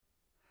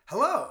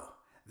Hello,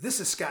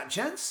 this is Scott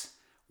Jentz.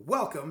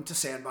 Welcome to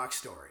Sandbox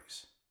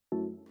Stories.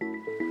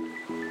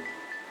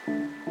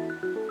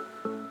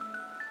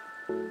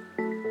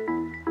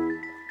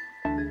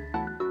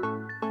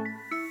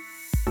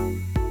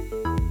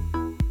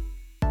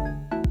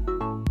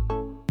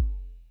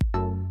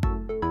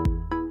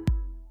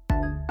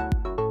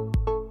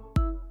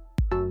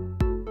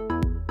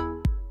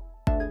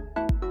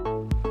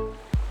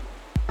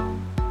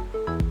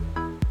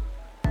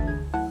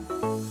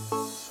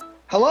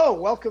 Hello,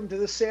 welcome to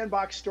this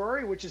Sandbox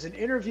Story, which is an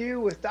interview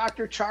with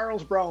Dr.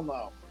 Charles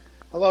Brownlow.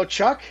 Hello,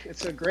 Chuck.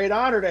 It's a great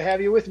honor to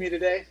have you with me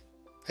today.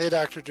 Hey,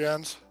 Dr.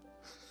 Jentz.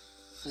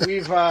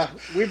 We've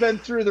been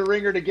through the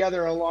ringer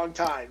together a long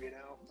time,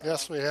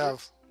 Yes, we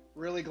have.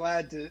 Really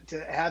glad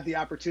to have the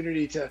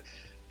opportunity to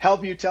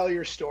help you tell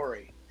your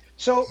story.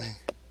 So,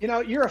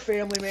 you're a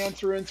family man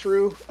through and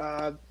through.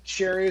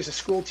 Sherry is a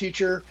school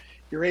teacher.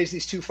 You raised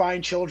these two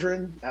fine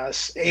children.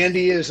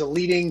 Andy is a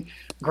leading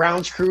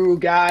grounds crew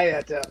guy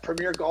at the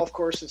Premier Golf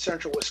Course in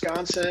central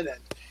Wisconsin. And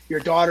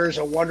your daughter is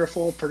a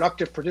wonderful,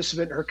 productive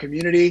participant in her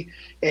community.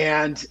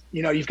 And,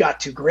 you've got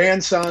two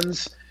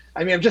grandsons.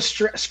 I mean, I'm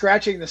just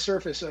scratching the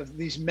surface of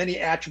these many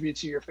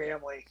attributes of your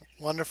family.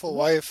 Wonderful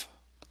wife.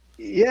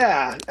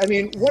 Yeah. I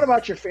mean, what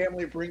about your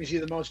family brings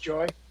you the most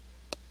joy?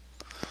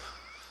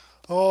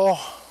 Oh,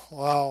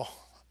 wow.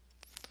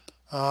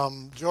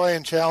 Joy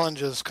and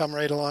challenges come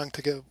right along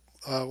to get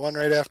one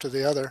right after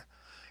the other.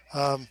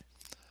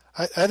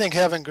 I think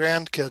having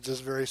grandkids is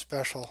very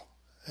special,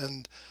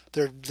 and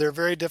they're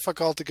very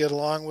difficult to get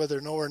along with.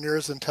 They're nowhere near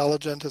as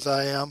intelligent as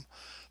I am.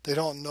 They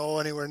don't know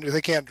anywhere near.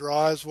 They can't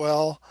draw as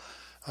well.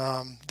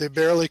 They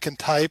barely can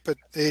type at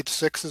age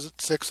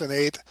 6 and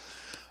 8.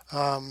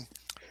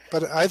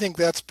 But I think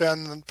that's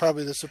been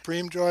probably the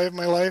supreme joy of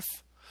my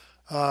life.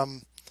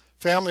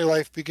 Family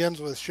life begins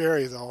with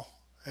Sherry, though,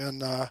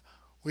 and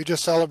we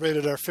just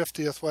celebrated our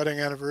 50th wedding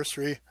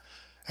anniversary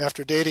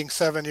after dating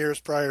 7 years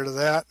prior to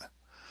that.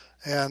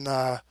 And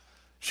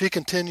she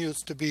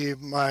continues to be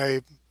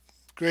my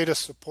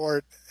greatest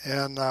support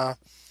and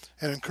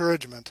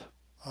encouragement,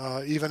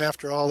 even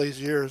after all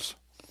these years.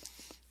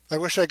 I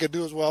wish I could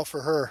do as well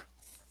for her.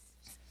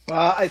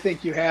 Well, I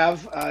think you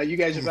have. You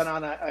guys have been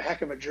on a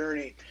heck of a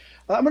journey.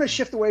 I'm going to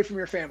shift away from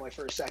your family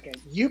for a second.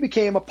 You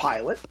became a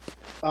pilot.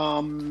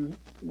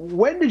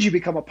 When did you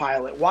become a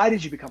pilot? Why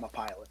did you become a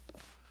pilot?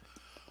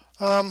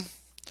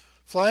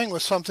 Flying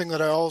was something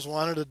that I always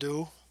wanted to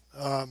do,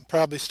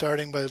 probably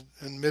starting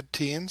in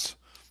mid-teens.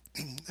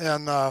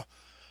 And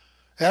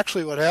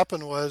actually what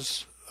happened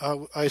was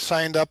I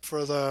signed up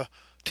for the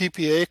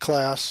TPA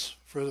class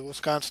for the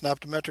Wisconsin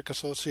Optometric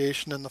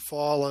Association in the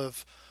fall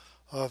of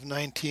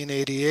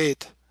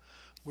 1988.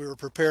 We were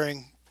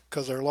preparing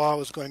because our law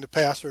was going to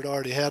pass, or it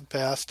already had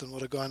passed and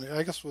would have gone,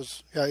 I guess it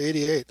was,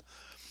 88.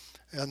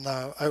 And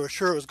I was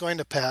sure it was going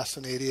to pass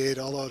in 88,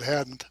 although it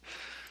hadn't.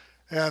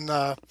 And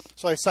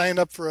so I signed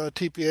up for a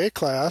TPA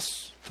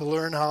class to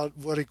learn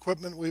what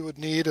equipment we would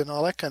need and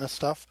all that kind of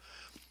stuff.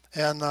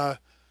 And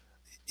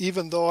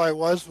even though I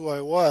was who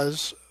I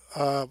was,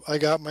 I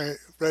got my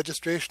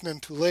registration in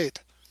too late.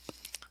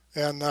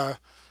 And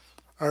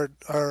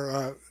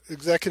our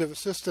executive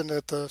assistant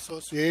at the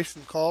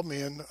association called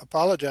me and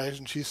apologized,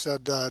 and she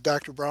said,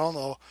 Dr.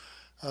 Brownlow,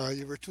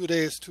 you were 2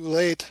 days too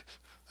late.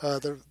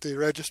 The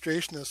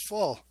registration is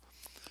full.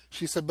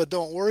 She said, but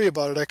don't worry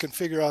about it. I can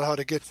figure out how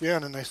to get you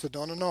in. And I said,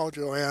 no,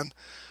 Joanne.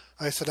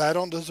 I said, I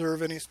don't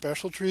deserve any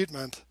special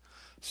treatment,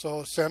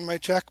 so send my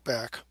check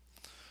back.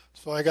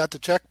 So I got the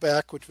check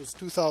back, which was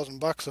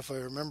 $2,000 if I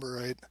remember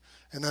right.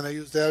 And then I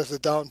used that as a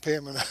down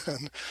payment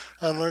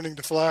on learning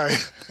to fly.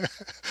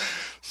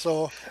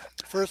 So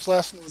first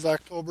lesson was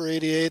October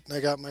 88, and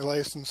I got my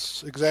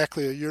license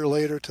exactly a year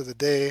later to the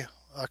day,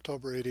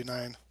 October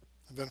 89.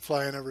 I've been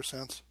flying ever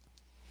since.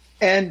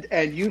 And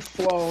you've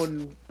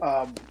flown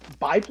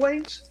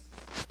biplanes?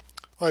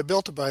 Well, I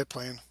built a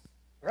biplane.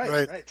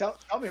 Right. Tell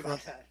me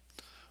about that.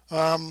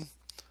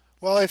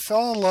 Well, I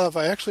fell in love.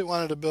 I actually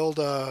wanted to build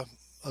a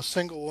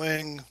single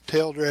wing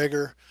tail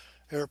dragger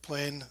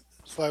airplane.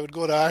 So I would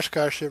go to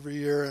Oshkosh every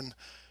year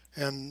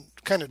and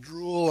kind of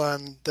drool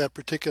on that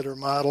particular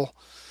model.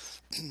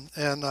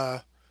 And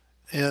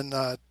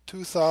in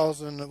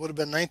 2000, it would have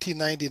been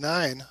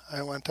 1999,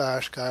 I went to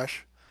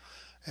Oshkosh.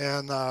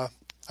 And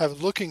I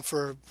was looking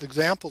for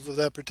examples of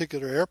that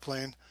particular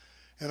airplane.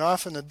 And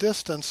off in the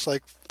distance,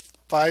 like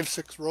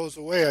 5-6 rows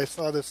away, I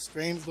saw this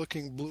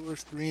strange-looking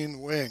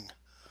bluish-green wing.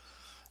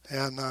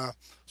 And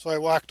so I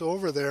walked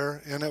over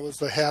there, and it was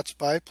the Hatch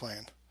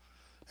biplane.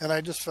 And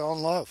I just fell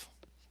in love.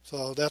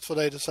 So that's what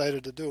I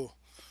decided to do.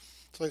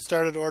 So I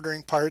started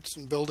ordering parts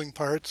and building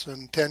parts,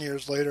 and 10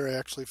 years later, I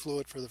actually flew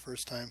it for the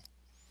first time.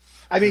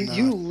 I mean,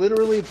 you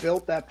literally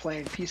built that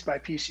plane piece by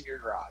piece in your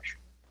garage.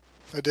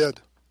 I did,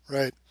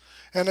 right.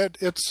 And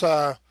it's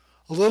a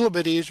little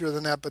bit easier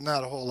than that, but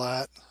not a whole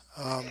lot,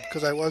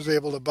 because I was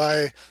able to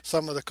buy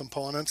some of the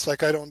components.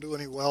 Like, I don't do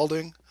any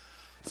welding,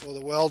 so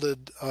the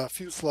welded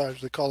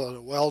fuselage, they call it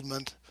a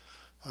weldment,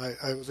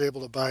 I was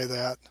able to buy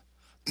that.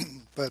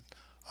 But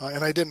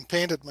and I didn't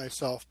paint it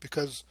myself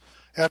because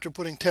after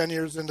putting 10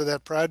 years into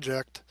that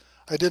project,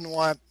 I didn't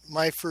want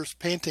my first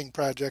painting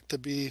project to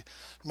be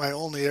my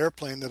only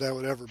airplane that I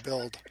would ever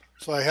build.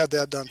 So I had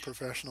that done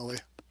professionally.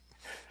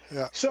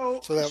 Yeah.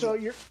 So, So that so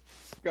you're,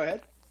 go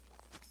ahead.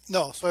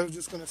 no. So I was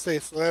just going to say.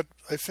 So that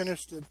I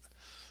finished it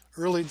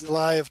early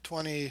July of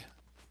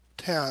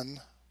 2010,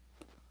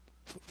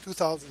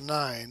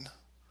 2009.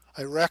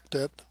 I wrecked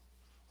it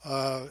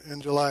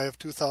in July of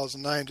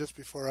 2009, just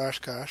before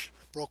Oshkosh.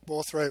 Broke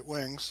both right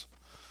wings,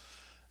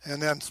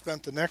 and then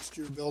spent the next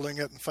year building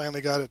it, and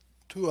finally got it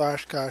to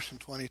Oshkosh in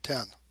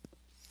 2010.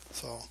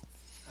 So,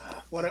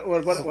 What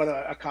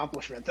an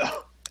accomplishment,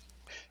 though.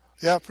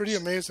 yeah, pretty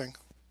amazing.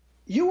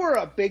 You were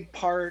a big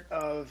part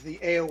of the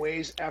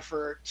AOA's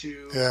effort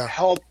to Yeah.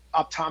 help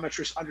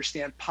optometrists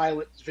understand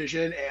pilot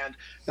vision, and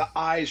the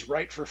Eyes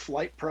Right for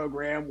Flight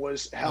program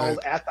was held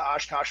Right. at the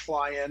Oshkosh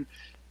Fly-In.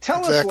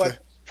 Tell us Exactly. what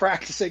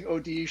practicing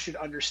OD should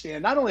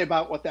understand, not only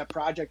about what that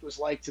project was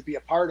like to be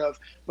a part of,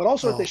 but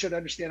also what Oh. they should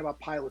understand about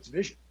pilots'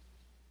 vision.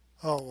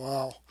 Oh,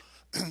 wow.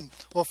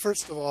 Well,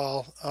 first of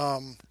all,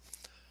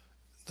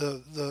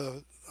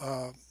 the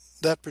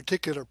that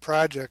particular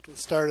project was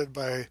started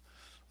by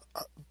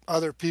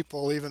other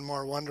people even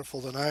more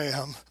wonderful than I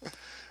am.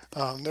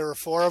 There were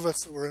four of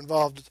us that were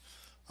involved.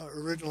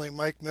 Originally,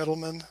 Mike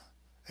Middleman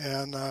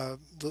and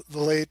the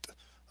late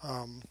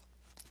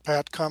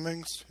Pat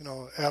Cummings,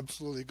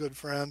 absolutely good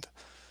friend.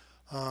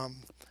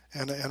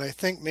 And I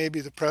think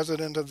maybe the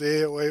president of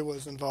the AOA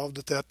was involved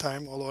at that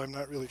time, although I'm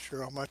not really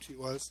sure how much he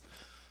was.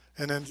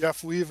 And then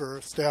Jeff Weaver,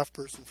 a staff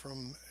person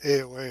from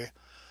AOA.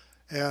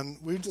 And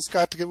we just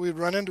we'd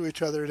run into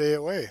each other at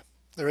AOA,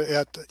 or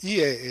at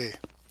EAA,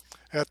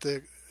 at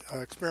the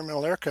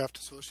Experimental Aircraft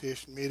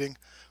Association meeting.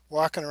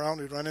 Walking around,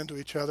 we'd run into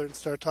each other and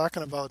start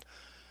talking about,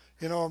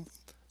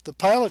 the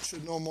pilots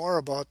should know more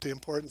about the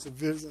importance of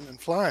vision in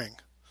flying.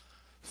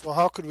 So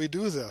how could we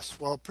do this?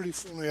 Well, pretty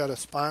soon we had a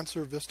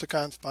sponsor.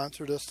 Vistakon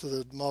sponsored us to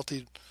the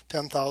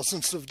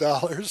multi-10,000s of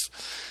dollars.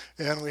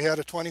 And we had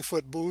a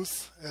 20-foot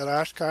booth at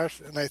Oshkosh,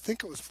 and I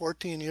think it was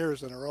 14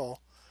 years in a row.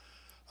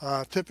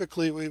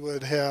 Typically, we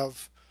would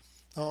have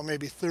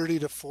maybe 30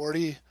 to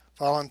 40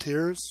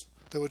 volunteers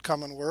that would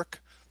come and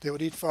work. They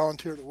would each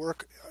volunteer to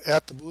work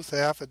at the booth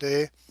half a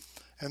day,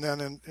 and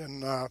then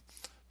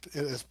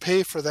as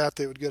pay for that,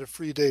 they would get a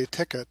free day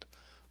ticket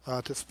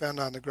to spend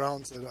on the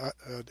grounds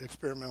at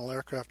Experimental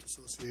Aircraft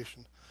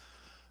Association.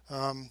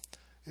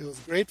 It was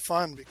great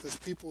fun because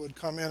people would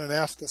come in and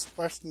ask us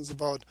questions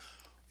about,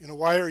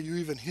 why are you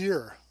even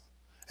here?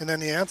 And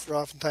then the answer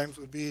oftentimes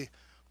would be,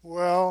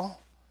 well,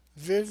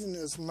 vision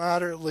is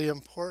moderately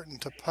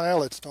important to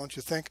pilots, don't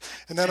you think?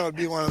 And then it would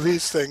be one of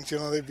these things,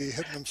 they'd be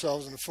hitting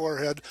themselves in the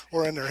forehead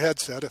or in their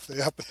headset if they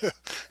happen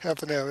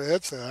to have a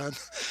headset on.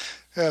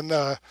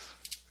 And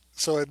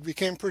so it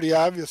became pretty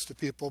obvious to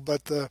people,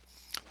 but the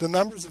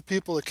numbers of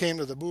people that came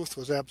to the booth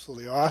was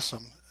absolutely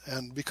awesome.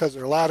 And because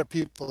there are a lot of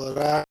people that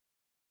are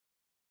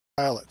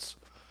pilots.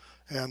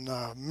 And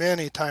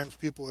many times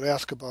people would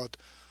ask about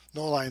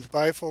no-lines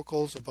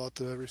bifocals, about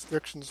the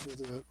restrictions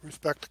with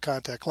respect to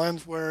contact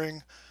lens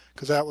wearing,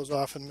 because that was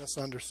often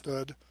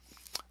misunderstood.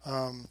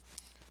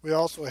 We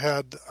also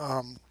had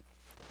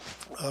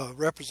a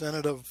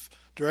representative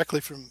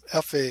directly from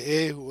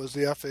FAA, who was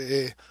the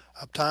FAA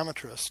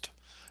optometrist,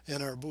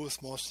 in our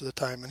booth most of the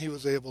time, and he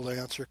was able to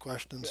answer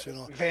questions. Van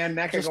Just an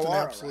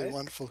Nakagawara, absolutely right?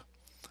 wonderful.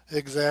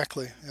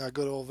 Exactly, yeah,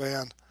 good old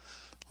Van,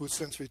 who's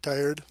since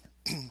retired,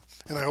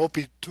 and I hope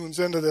he tunes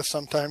into this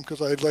sometime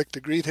because I'd like to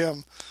greet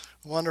him.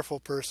 Wonderful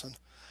person.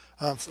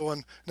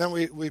 Then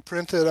we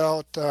printed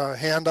out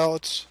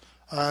handouts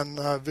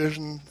on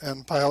vision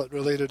and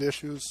pilot-related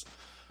issues.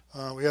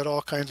 We had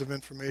all kinds of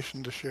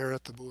information to share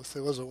at the booth.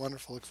 It was a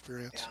wonderful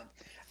experience. Yeah.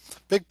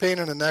 Big pain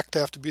in the neck to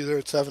have to be there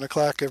at 7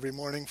 o'clock every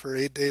morning for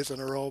 8 days in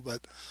a row,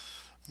 but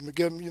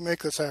you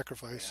make the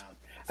sacrifice.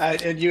 Yeah.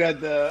 And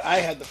I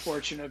had the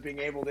fortune of being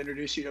able to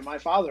introduce you to my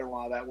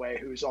father-in-law that way,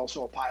 who's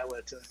also a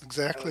pilot.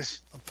 Exactly,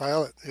 a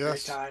pilot.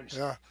 Yes. Great times.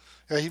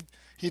 Yeah.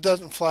 He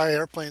doesn't fly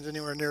airplanes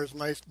anywhere near as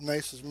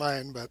nice as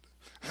mine, but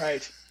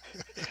right.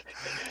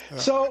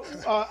 So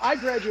I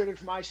graduated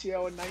from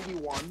ICO in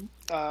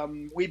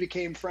 '91. We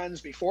became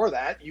friends before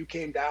that. You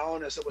came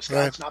down as a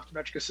Wisconsin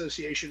Optometric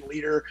Association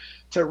leader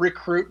to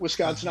recruit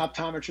Wisconsin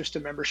optometrists to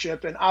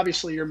membership. And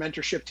obviously your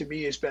mentorship to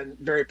me has been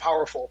very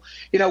powerful.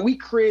 We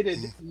created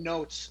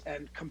notes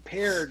and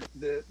compared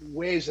the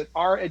ways that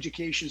our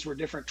educations were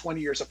different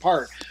 20 years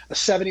apart, a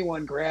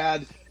 71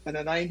 grad and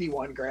a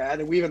 91 grad.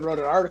 And we even wrote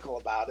an article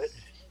about it.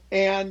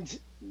 And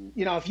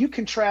if you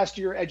contrast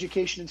your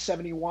education in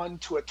 '71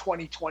 to a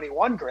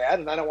 2021 grad,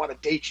 and I don't want to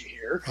date you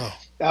here,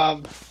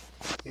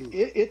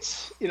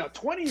 it's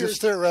 20 years.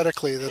 Just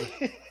theoretically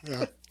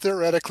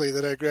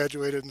that I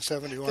graduated in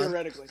 '71.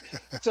 Theoretically,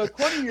 so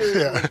 20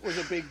 years was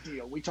a big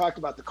deal. We talked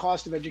about the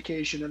cost of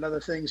education and other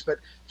things, but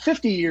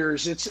 50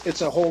 years,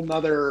 it's a whole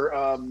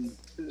nother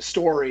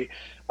story.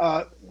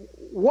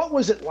 What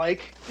was it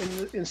like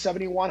in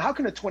 '71? How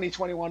can a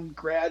 2021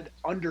 grad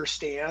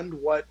understand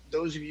what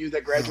those of you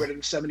that graduated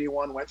in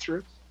 '71 went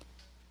through?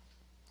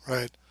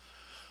 Right.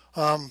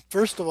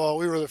 First of all,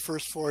 we were the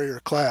first four-year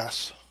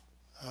class,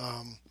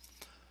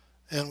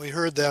 and we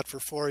heard that for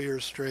 4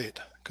 years straight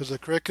because the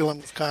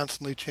curriculum was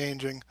constantly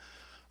changing.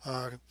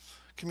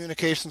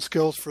 Communication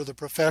skills for the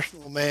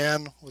professional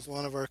man was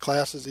one of our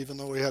classes, even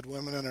though we had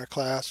women in our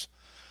class.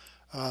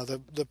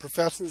 The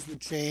professors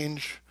would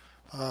change.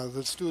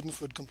 The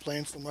students would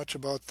complain so much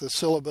about the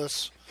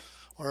syllabus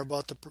or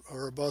about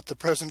the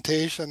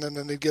presentation, and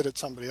then they'd get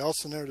somebody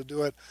else in there to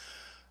do it.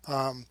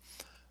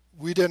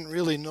 We didn't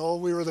really know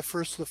we were the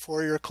first of the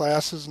four-year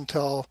classes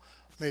until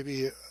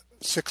maybe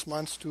 6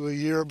 months to a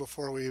year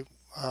before we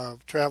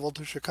traveled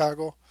to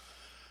Chicago.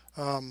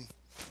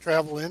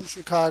 Travel in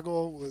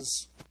Chicago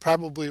was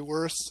probably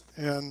worse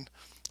in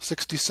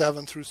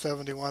 67 through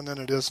 71 than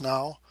it is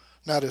now.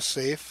 Not as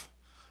safe.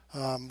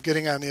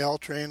 Getting on the L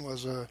train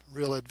was a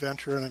real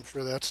adventure, and I'm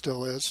sure that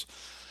still is.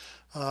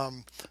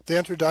 The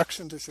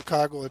introduction to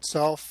Chicago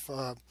itself,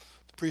 the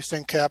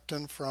precinct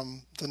captain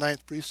from the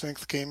 9th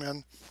Precinct came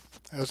in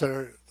as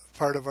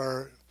part of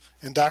our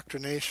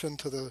indoctrination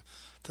to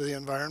the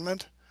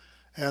environment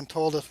and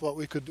told us what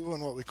we could do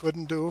and what we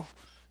couldn't do.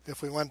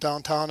 If we went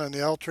downtown on the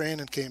L train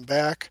and came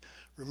back,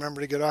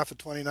 remember to get off at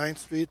 29th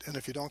Street, and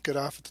if you don't get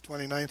off at the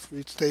 29th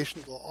Street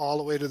station, go all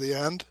the way to the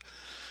end,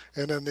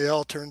 and then the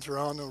L turns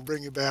around and will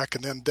bring you back,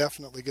 and then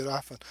definitely get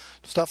off. And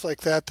stuff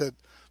like that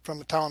from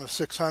a town of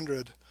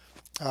 600,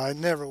 I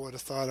never would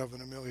have thought of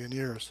in a million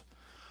years.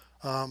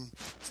 So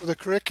the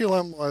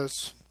curriculum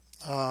was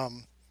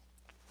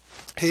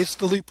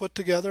hastily put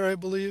together, I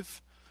believe,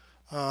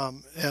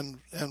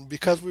 and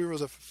because we were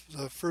the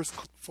first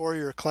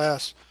four-year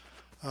class,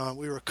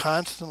 we were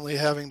constantly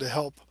having to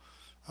help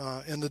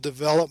in the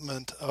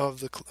development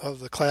of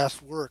the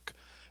class work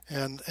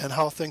and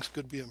how things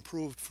could be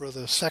improved for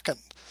the second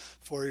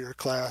four-year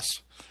class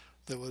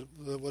that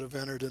would have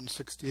entered in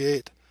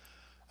 68.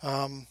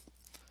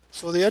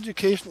 So the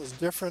education was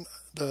different.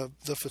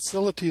 The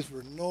facilities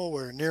were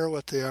nowhere near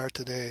what they are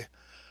today.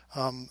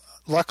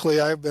 Luckily,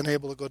 I've been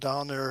able to go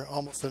down there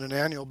almost on an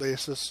annual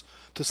basis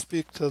to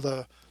speak to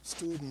the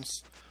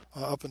students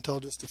up until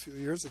just a few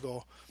years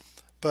ago.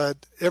 But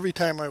every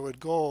time I would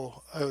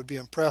go, I would be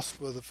impressed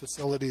with the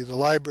facility. The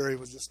library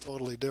was just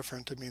totally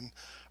different. I mean,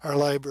 our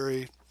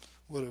library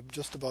would have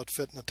just about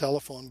fit in a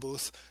telephone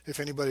booth, if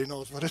anybody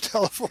knows what a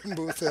telephone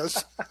booth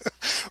is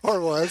or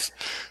was.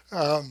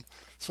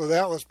 So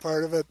that was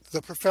part of it.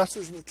 The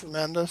professors were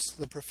tremendous.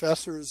 The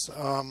professors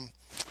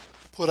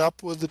put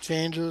up with the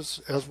changes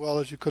as well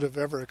as you could have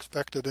ever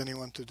expected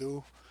anyone to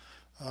do.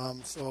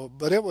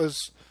 But it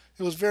was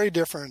very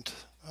different.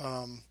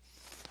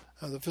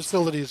 The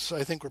facilities,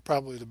 I think, were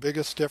probably the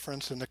biggest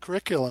difference in the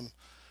curriculum.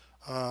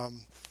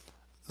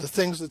 The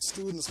things that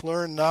students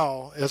learn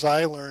now, as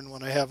I learn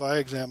when I have eye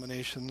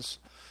examinations,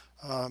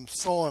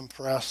 so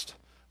impressed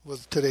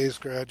with today's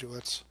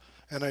graduates.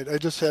 And I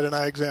just had an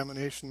eye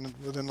examination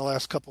within the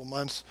last couple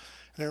months,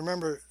 and I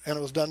remember, and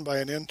it was done by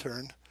an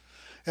intern,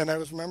 and I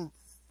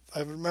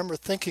remember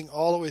thinking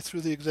all the way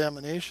through the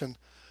examination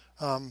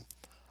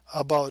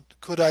about,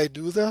 could I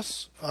do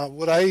this?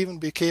 Would I even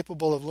be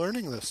capable of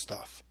learning this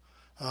stuff?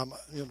 I'm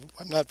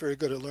not very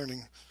good at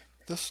learning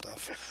this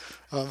stuff.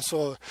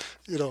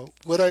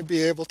 Would I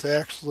be able to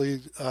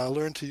actually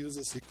learn to use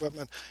this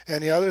equipment?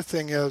 And the other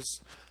thing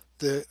is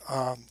the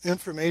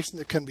information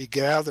that can be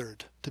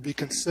gathered to be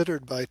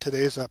considered by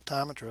today's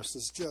optometrists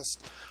is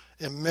just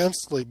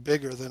immensely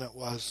bigger than it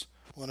was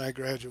when I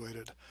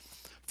graduated.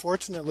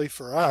 Fortunately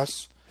for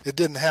us, it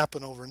didn't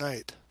happen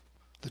overnight.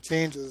 The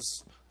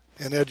changes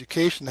in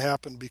education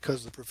happened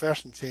because the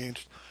profession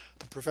changed.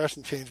 The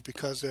profession changed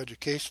because the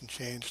education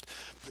changed.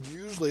 But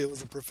usually it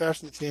was the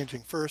profession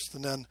changing first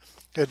and then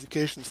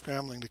education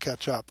scrambling to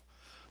catch up.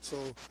 So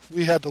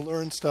we had to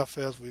learn stuff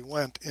as we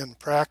went in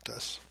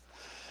practice,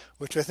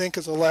 which I think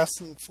is a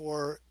lesson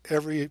for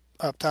every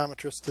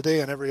optometrist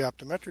today and every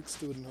optometric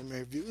student who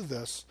may view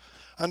this.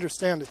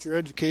 Understand that your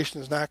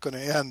education is not going to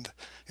end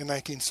in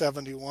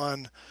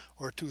 1971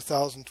 or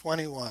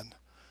 2021.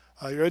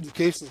 Your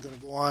education is going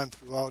to go on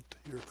throughout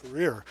your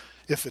career.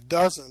 If it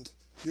doesn't,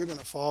 you're going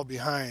to fall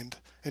behind,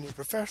 and your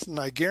profession,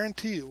 I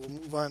guarantee you, will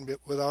move on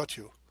without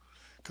you,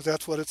 because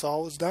that's what it's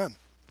always done.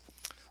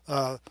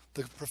 The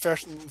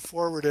profession moved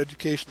forward,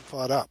 education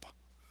caught up,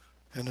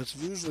 and it's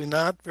usually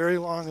not very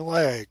long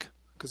lag,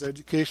 because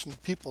education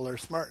people are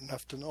smart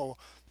enough to know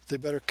they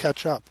better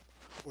catch up,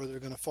 or they're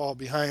going to fall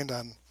behind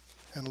on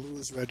and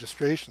lose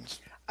registrations,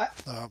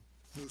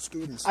 lose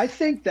students. I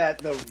think that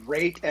the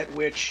rate at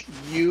which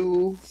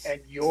you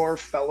and your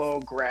fellow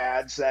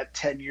grads, that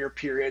 10-year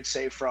period,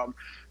 say from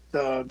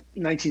the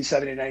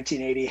 1970 to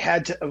 1980,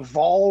 had to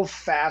evolve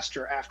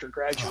faster after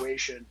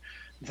graduation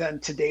than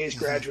today's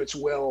graduates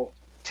will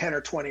 10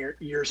 or 20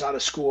 years out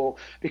of school,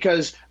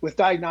 because with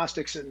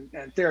diagnostics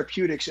and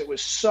therapeutics, it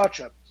was such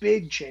a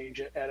big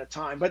change at a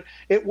time. But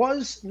it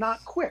was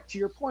not quick. To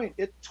your point,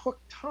 it took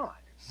time.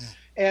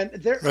 And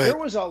there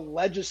was a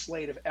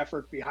legislative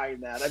effort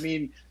behind that. I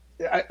mean,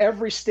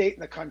 every state in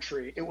the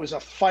country, it was a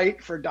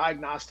fight for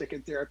diagnostic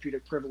and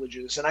therapeutic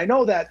privileges. And I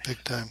know that,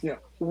 Big time.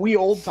 We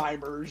old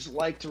timers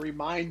like to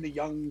remind the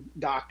young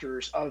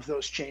doctors of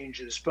those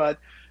changes. But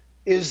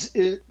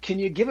can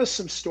you give us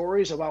some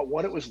stories about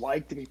what it was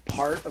like to be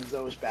part of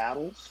those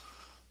battles?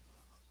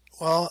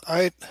 Well,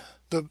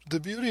 the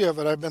beauty of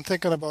it, I've been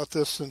thinking about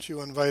this since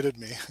you invited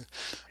me.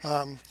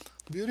 The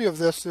beauty of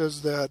this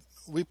is that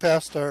we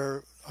passed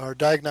our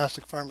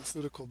diagnostic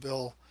pharmaceutical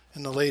bill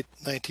in the late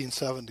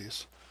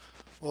 1970s.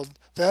 Well,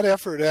 that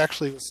effort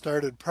actually was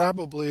started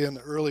probably in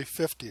the early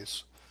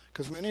 50s,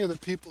 because many of the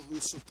people who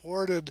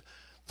supported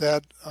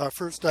that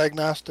first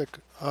diagnostic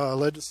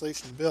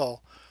legislation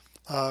bill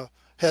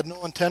had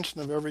no intention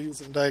of ever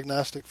using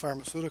diagnostic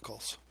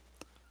pharmaceuticals.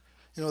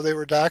 They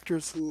were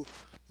doctors who,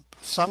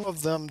 some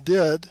of them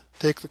did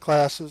take the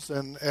classes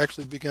and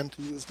actually begin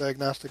to use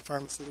diagnostic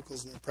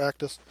pharmaceuticals in their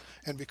practice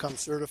and become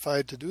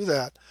certified to do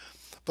that.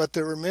 But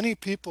there were many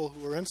people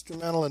who were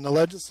instrumental in the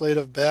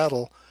legislative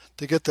battle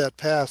to get that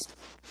passed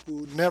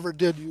who never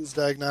did use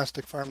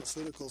diagnostic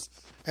pharmaceuticals.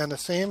 And the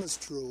same is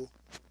true,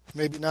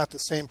 maybe not the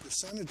same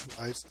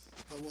percentage-wise,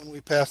 but when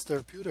we passed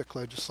therapeutic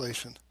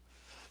legislation.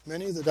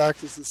 Many of the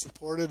doctors who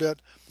supported it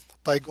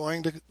by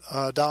going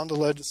down to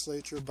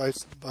legislature,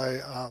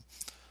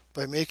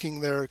 by making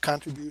their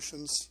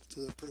contributions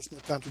to the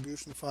personal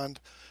contribution fund,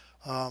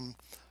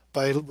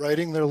 by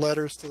writing their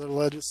letters to their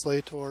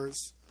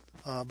legislators,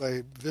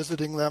 by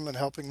visiting them and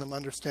helping them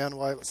understand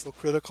why it was so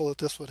critical that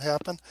this would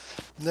happen,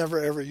 never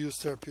ever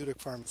used therapeutic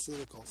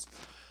pharmaceuticals.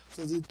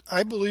 So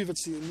I believe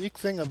it's a unique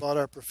thing about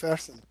our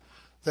profession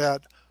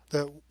that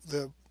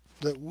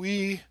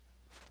we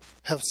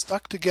have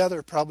stuck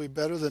together probably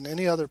better than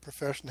any other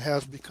profession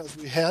has, because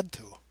we had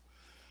to.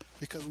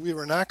 Because we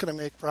were not going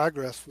to make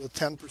progress with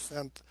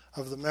 10%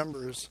 of the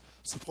members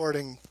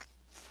supporting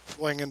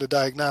going into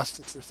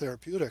diagnostics or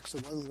therapeutics.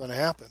 It wasn't going to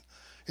happen.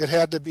 It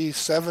had to be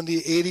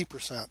 70,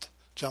 80%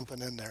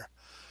 jumping in there.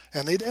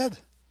 And they did.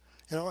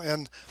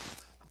 And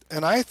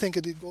I think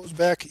it goes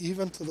back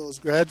even to those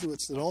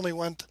graduates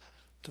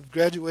that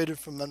graduated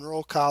from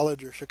Monroe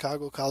College or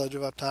Chicago College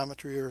of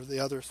Optometry or the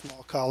other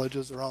small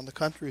colleges around the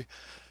country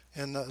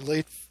in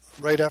the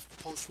right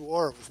after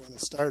post-war was when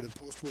it started,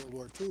 post-World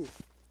War II,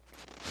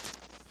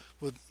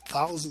 with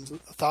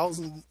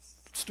 1,000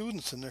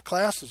 students in their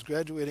classes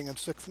graduating in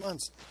 6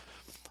 months.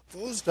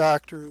 Those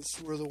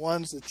doctors were the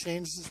ones that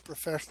changed this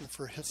profession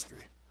for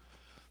history.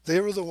 They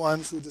were the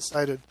ones who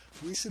decided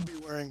we should be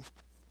wearing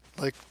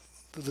like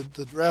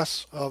the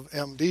dress of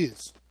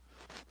MDs.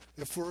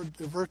 If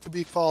we're to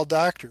be called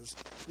doctors,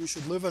 we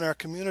should live in our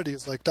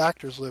communities like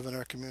doctors live in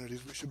our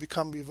communities. We should be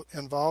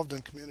involved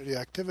in community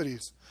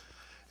activities.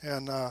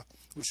 And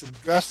we should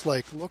dress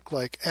like, look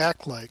like,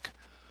 act like,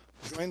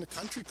 join the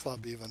country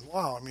club even.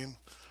 Wow,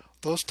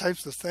 those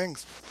types of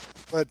things.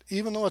 But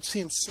even though it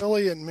seems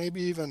silly and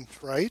maybe even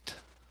trite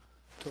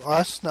to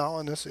us now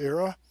in this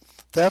era,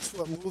 that's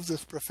what moved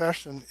this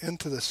profession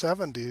into the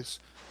 70s,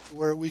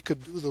 where we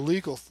could do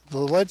the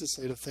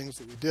legislative things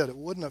that we did. It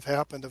wouldn't have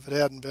happened if it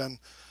hadn't been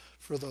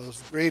for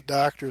those great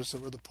doctors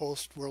that were the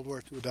post-World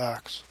War II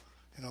docs.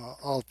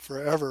 I'll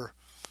forever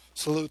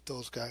salute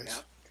those guys.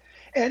 Yeah.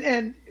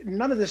 And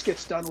none of this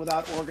gets done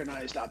without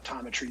organized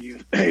optometry. You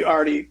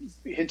already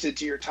hinted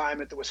to your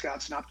time at the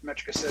Wisconsin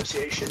Optometric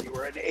Association. You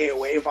were an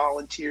AOA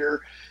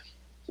volunteer.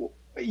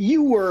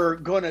 You were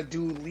going to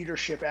do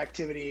leadership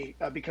activity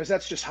because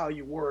that's just how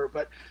you were.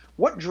 But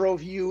what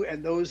drove you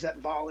and those that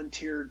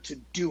volunteered to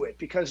do it?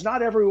 Because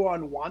not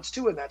everyone wants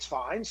to, and that's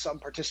fine. Some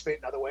participate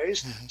in other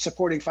ways,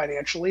 supporting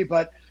financially.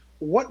 But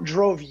what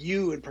drove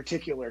you in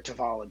particular to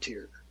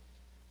volunteer?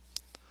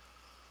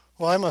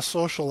 Well, I'm a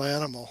social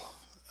animal.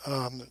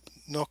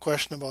 No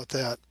question about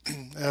that.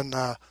 And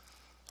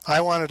I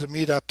wanted to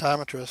meet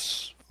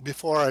optometrists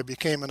before I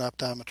became an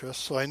optometrist,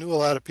 so I knew a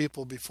lot of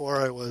people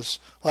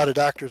a lot of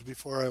doctors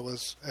before I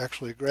was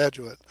actually a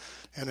graduate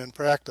and in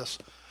practice.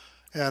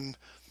 And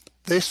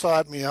they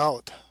sought me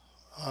out.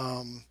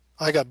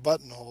 I got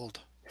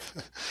buttonholed.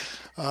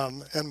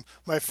 And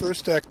my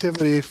first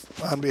activity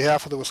on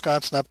behalf of the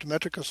Wisconsin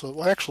Optometric Association,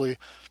 well, actually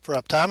for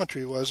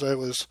optometry,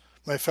 was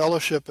my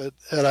fellowship at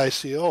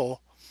ICO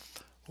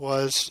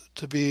was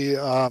to be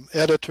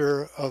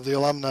editor of the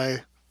alumni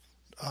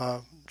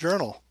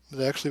journal.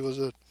 It actually was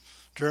a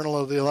journal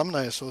of the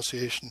Alumni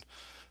Association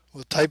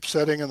with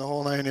typesetting and the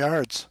whole 9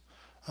 yards.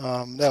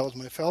 That was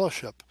my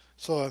fellowship.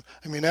 So,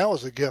 that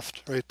was a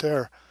gift right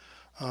there.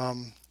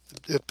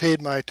 It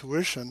paid my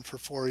tuition for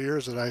 4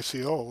 years at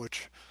ICO,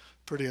 which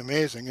pretty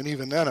amazing. And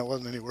even then, it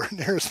wasn't anywhere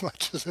near as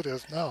much as it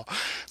is now.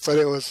 But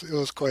it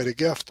was quite a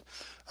gift.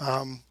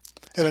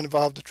 It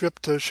involved a trip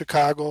to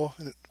Chicago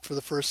for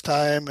the first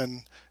time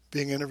and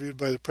being interviewed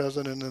by the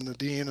president and the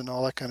dean and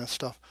all that kind of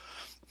stuff.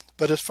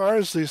 But as far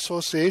as the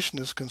association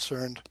is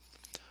concerned,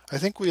 I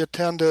think we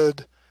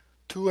attended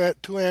two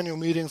annual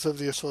meetings of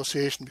the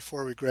association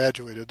before we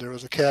graduated. There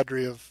was a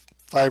cadre of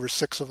 5 or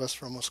 6 of us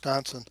from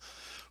Wisconsin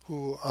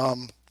who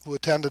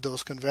attended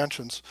those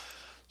conventions.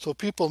 So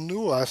people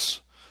knew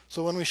us.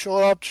 So when we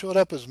showed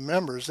up as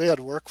members, they had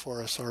work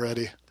for us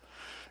already.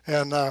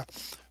 And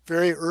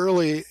very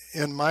early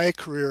in my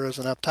career as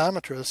an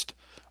optometrist,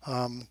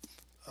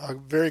 a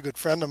very good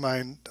friend of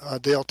mine,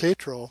 Dale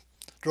Tatro,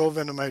 drove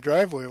into my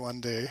driveway one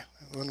day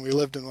when we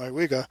lived in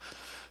Waiwiga,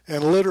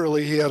 and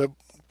literally he had a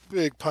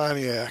big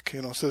Pontiac,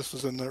 so this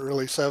was in the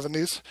early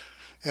 70s,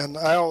 and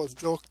I always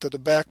joked that the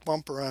back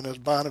bumper on his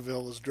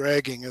Bonneville was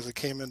dragging as it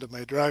came into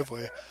my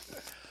driveway.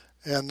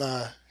 And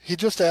he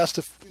just asked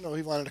if,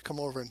 he wanted to come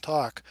over and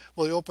talk.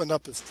 Well, he opened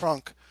up his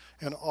trunk,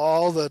 and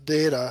all the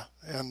data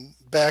and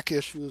back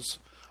issues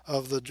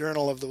of the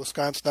Journal of the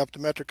Wisconsin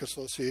Optometric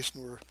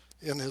Association were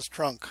in his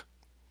trunk.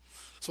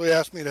 So he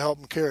asked me to help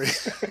him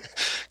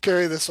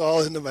carry this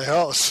all into my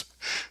house.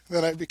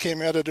 Then I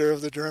became editor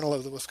of the Journal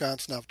of the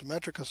Wisconsin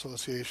Optometric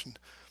Association.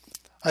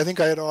 I think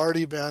I had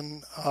already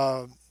been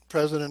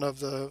president of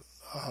the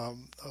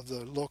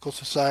local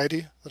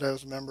society that I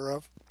was a member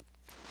of,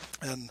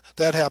 and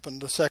that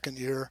happened the second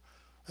year.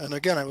 And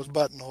again, I was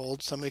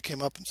buttonholed. Somebody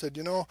came up and said,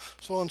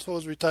 so-and-so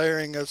is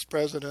retiring as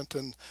president,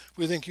 and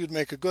we think you'd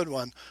make a good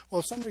one. Well,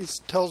 if somebody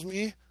tells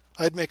me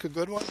I'd make a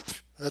good one,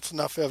 that's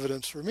enough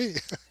evidence for me.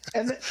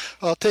 And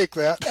I'll take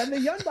that. And the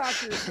young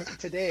doctors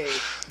today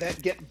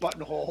that get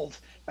buttonholed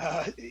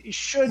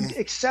should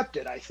accept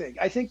it, I think.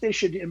 I think they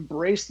should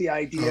embrace the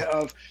idea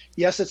of,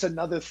 yes, it's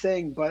another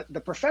thing, but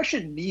the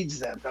profession needs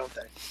them, don't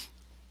they?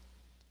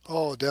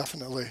 Oh,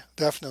 definitely.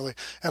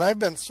 And I've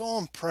been so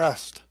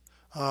impressed.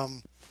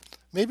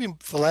 Maybe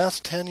the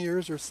last 10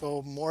 years or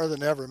so, more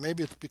than ever,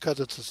 maybe it's because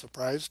it's a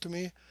surprise to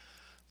me,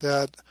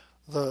 that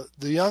the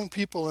young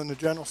people in the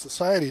general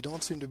society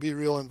don't seem to be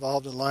real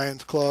involved in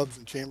Lions clubs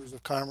and chambers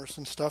of commerce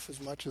and stuff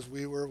as much as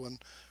we were when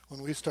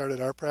we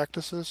started our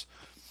practices.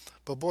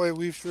 But boy,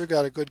 we've sure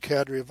got a good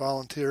cadre of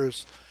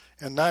volunteers,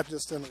 and not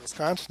just in the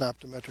Wisconsin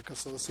Optometric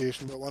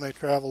Association, but when I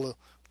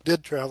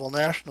did travel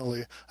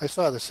nationally, I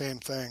saw the same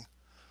thing,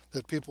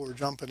 that people were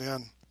jumping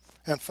in,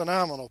 and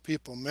phenomenal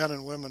people, men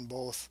and women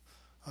both,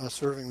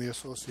 serving the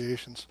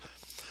associations.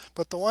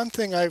 But the one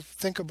thing I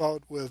think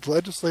about with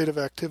legislative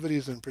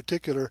activities in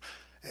particular,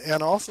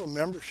 and also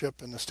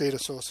membership in the state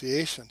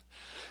association,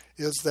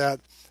 is that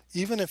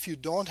even if you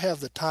don't have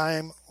the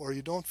time or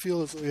you don't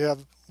feel as though you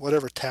have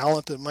whatever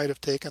talent it might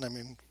have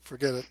taken,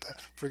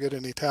 forget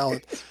any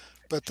talent,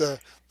 but the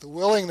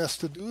willingness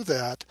to do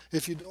that,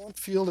 if you don't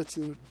feel that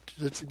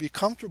you'd be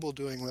comfortable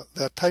doing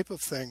that type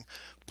of thing,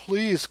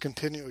 please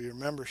continue your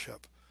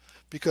membership,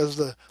 because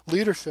the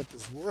leadership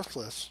is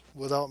worthless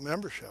without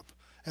membership,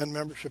 and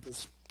membership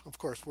is, of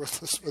course,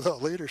 worthless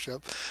without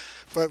leadership.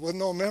 But with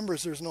no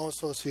members, there's no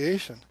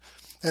association.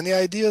 And the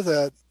idea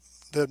that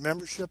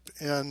membership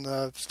in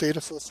the state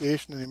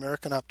association and the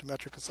American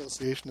Optometric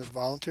Association is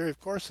voluntary,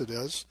 of course it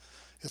is.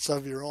 It's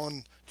of your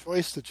own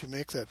choice that you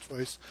make that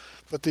choice.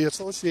 But the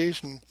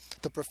association,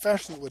 the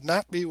profession, would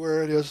not be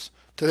where it is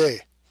today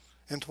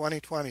in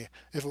 2020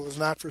 if it was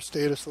not for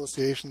state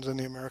associations and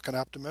the American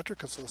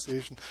Optometric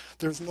Association.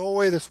 There's no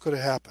way this could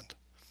have happened.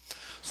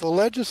 So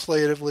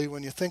legislatively,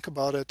 when you think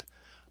about it,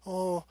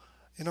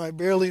 I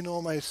barely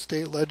know my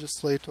state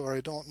legislator.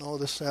 I don't know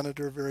the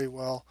senator very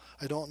well.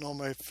 I don't know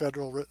my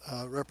federal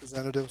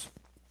representatives.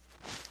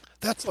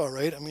 That's all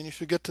right. You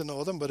should get to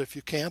know them, but if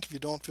you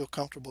don't feel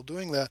comfortable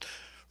doing that,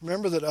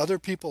 remember that other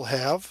people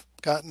have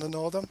gotten to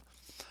know them.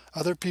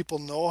 Other people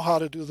know how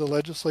to do the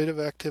legislative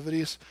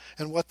activities,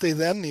 and what they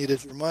then need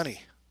is your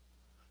money.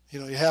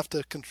 You have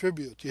to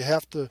contribute. You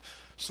have to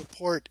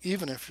support,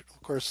 even if,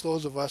 of course,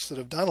 those of us that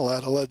have done a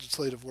lot of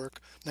legislative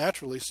work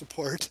naturally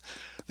support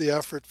the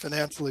effort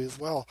financially as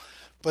well.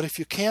 But if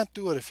you can't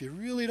do it, if you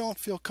really don't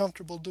feel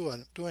comfortable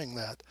doing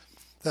that,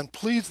 then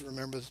please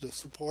remember to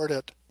support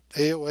it,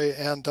 AOA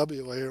and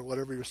WA, or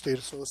whatever your state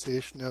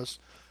association is,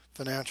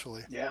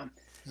 financially. Yeah.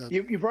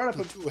 You brought up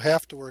the two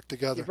have to work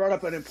together. You brought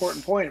up an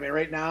important point.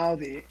 Right now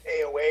the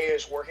AOA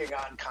is working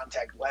on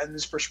contact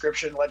lens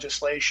prescription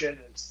legislation.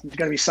 It's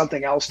going to be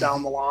something else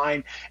down the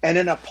line. And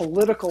in a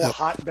political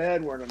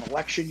hotbed, we're in an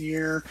election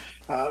year.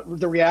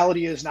 The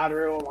reality is not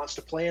everyone wants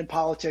to play in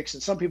politics,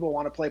 and some people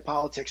want to play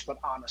politics. But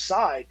on the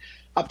side,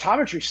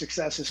 optometry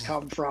success has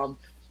come from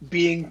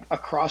being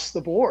across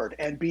the board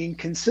and being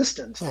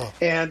consistent.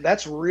 And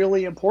that's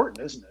really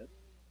important, isn't it?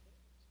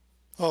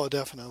 Oh,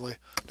 definitely.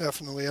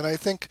 And I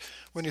think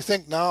when you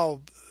think now,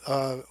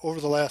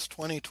 over the last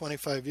 20,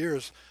 25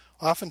 years,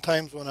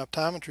 oftentimes when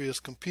optometry is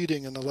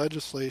competing in the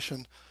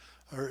legislation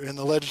or in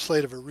the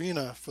legislative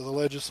arena for the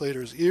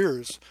legislators'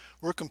 ears,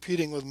 we're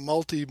competing with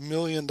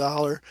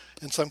multi-million-dollar,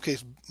 in some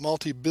cases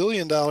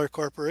multi-billion-dollar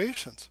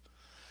corporations.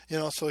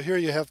 So here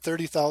you have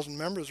 30,000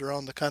 members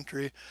around the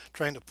country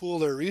trying to pool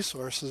their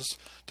resources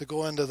to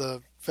go into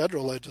the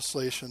federal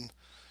legislation.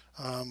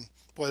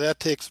 Boy, that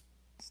takes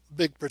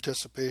big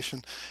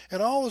participation.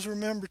 And always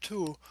remember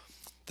too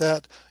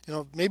that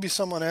maybe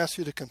someone asks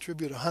you to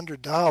contribute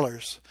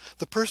 $100.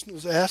 The person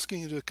who's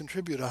asking you to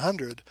contribute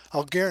 $100,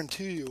 I'll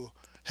guarantee you,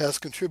 has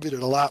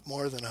contributed a lot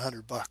more than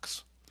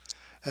 $100.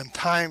 And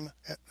time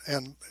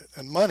and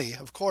money,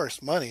 of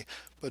course, money,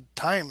 but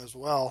time as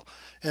well.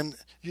 And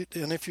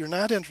if you're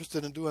not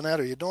interested in doing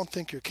that, or you don't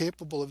think you're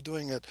capable of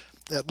doing it,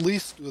 at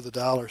least do the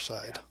dollar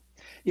side.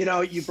 You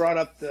know, you brought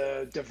up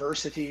the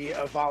diversity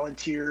of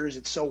volunteers.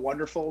 It's so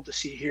wonderful to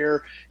see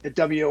here at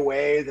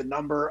WOA the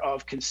number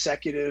of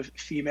consecutive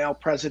female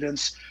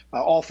presidents,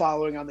 all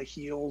following on the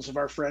heels of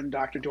our friend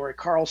Dr. Dory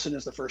Carlson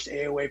as the first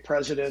AOA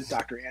president,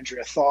 Dr.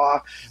 Andrea Thaw.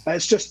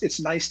 It's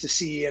nice to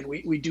see, and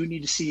we do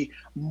need to see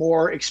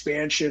more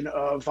expansion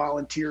of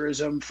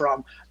volunteerism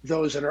from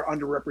those that are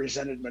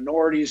underrepresented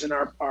minorities in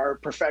our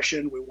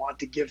profession. We want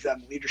to give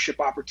them leadership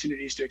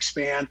opportunities to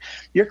expand.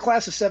 Your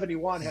class of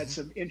 71 had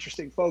some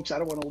interesting folks. I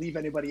don't want to leave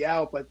anybody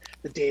out, but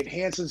the Dave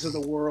Hansons of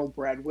the world,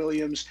 Brad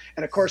Williams,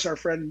 and of course our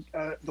friend,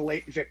 the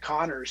late Vic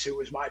Connors, who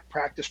was my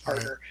practice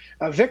partner.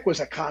 Vic was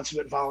a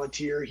consummate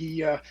volunteer.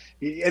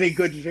 Any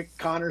good Vic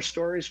Connors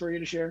stories for you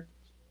to share?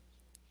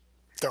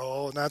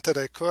 Oh, not that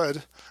I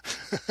could.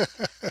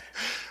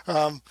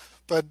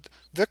 But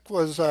Vic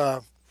was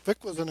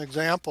an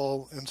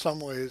example in some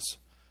ways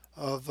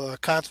of a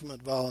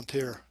consummate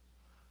volunteer.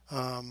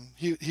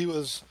 He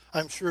was.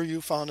 I'm sure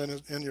you found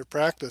in your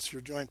practice,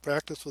 your joint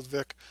practice with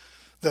Vic,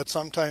 that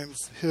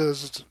sometimes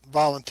his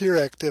volunteer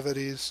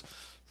activities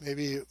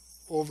maybe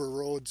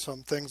overrode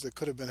some things that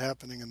could have been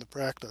happening in the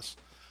practice.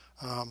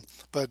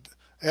 But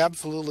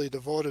absolutely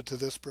devoted to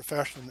this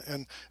profession,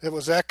 and it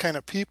was that kind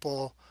of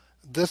people,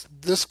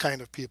 this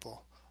kind of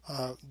people.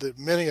 That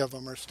many of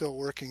them are still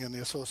working in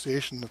the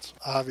association that's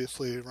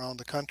obviously around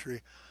the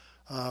country,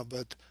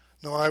 but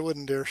no, I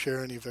wouldn't dare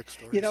share any Vic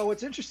stories. You know,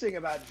 what's interesting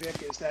about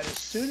Vic is that as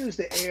soon as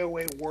the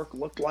AOA work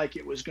looked like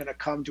it was going to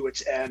come to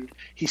its end,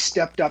 he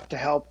stepped up to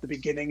help the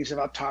beginnings of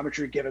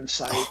Optometry Given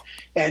Sight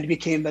and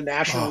became the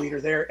national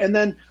leader there, and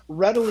then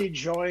readily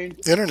joined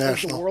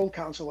as the World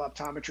Council of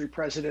Optometry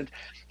president.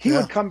 He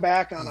would come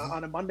back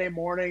on a Monday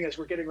morning as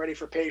we're getting ready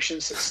for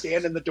patients and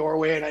stand in the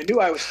doorway, and I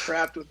knew I was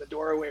trapped when the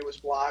doorway was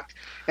blocked,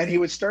 and he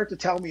would start to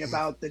tell me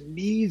about the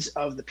needs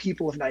of the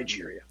people of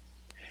Nigeria.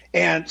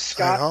 And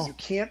Scott, you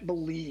can't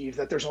believe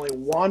that there's only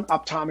one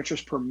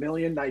optometrist per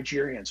million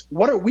Nigerians.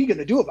 What are we going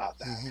to do about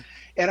that? Mm-hmm.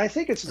 And I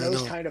think it's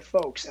those kind of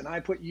folks, and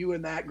I put you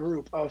in that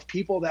group of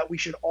people that we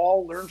should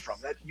all learn from,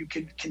 that you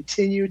can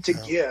continue to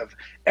give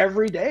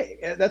every day.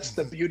 And that's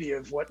the beauty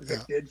of what Vic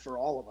did for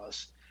all of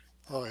us.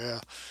 Oh, yeah.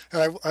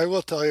 And I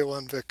will tell you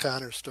one Vic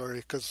Connors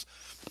story, because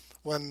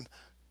when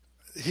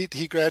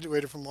he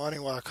graduated from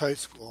Waniwak High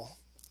School,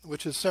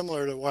 which is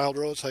similar to Wild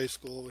Rose High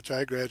School, which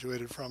I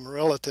graduated from, a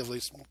relatively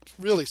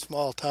really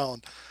small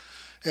town,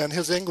 and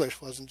his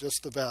English wasn't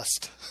just the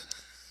best.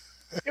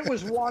 It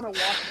was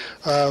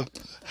Wanawaki.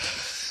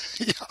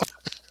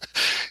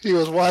 He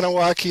was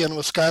Wanawaki and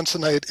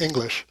Wisconsinite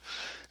English.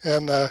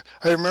 And I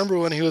remember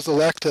when he was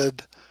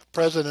elected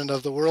president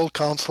of the World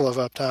Council of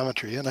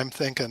Optometry, and I'm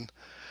thinking,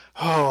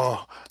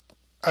 oh,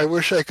 I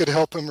wish I could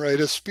help him write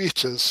his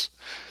speeches,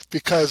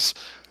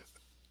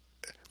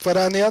 but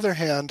on the other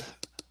hand,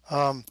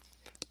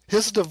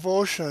 his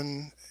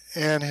devotion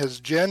and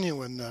his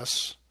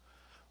genuineness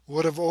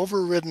would have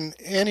overridden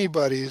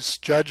anybody's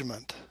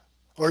judgment,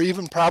 or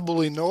even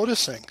probably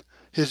noticing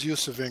his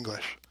use of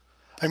English.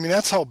 I mean,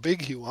 that's how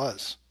big he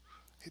was.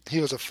 He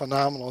was a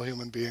phenomenal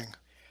human being.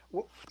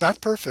 Well, not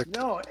perfect,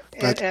 no,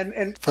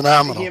 and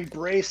phenomenal. He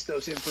embraced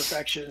those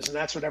imperfections, and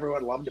that's what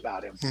everyone loved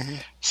about him. Mm-hmm.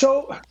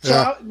 So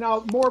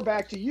now more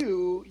back to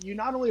you. You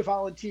not only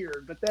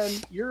volunteered, but then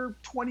your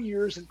 20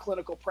 years in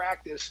clinical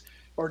practice,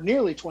 or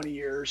nearly 20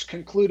 years,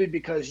 concluded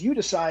because you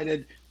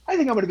decided, I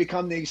think I'm going to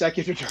become the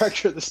executive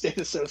director of the State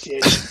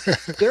Association.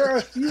 There are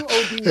a few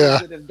ODs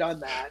that have done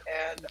that,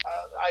 and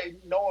I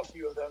know a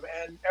few of them,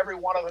 and every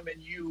one of them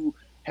and you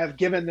have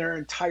given their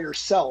entire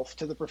self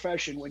to the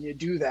profession when you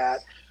do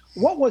that.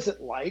 What was it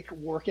like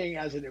working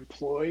as an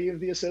employee of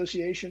the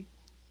association?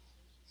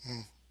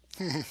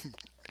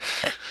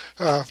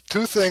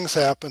 Two things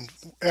happened.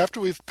 After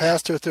we've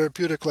passed our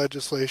therapeutic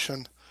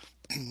legislation,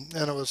 and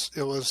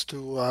it was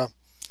to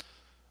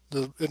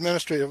the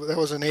administrative, that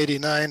was in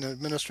 '89,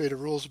 administrative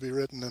rules would be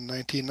written in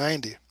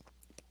 1990.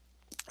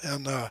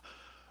 And a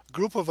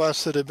group of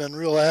us that had been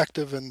real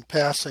active in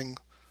passing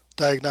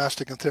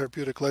diagnostic and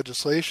therapeutic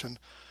legislation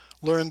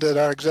learned that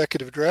our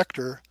executive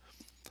director,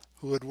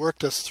 who had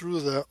worked us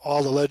through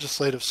all the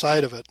legislative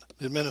side of it,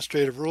 the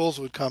administrative rules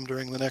would come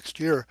during the next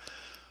year,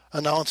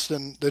 announced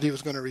that he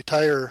was going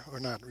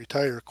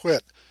to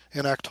quit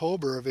in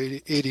October of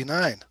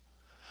 '89.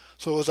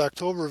 So it was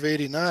October of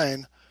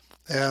 '89,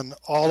 and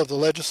all of the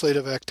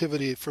legislative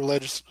activity for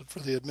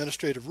the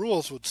administrative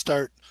rules would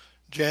start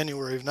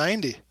January of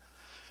 '90.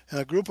 And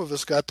a group of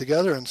us got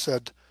together and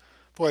said,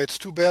 boy, it's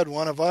too bad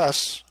one of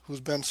us who's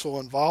been so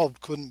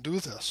involved couldn't do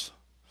this.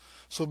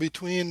 So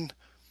between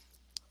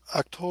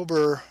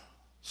October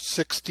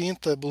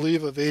 16th, I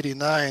believe, of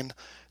 '89,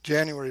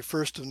 January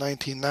 1st of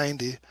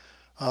 1990,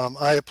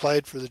 I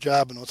applied for the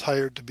job and was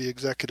hired to be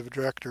executive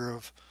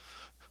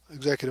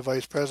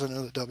vice president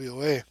of the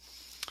WOA.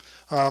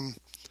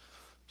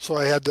 So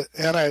I had to,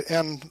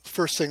 and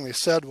first thing they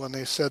said when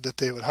they said that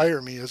they would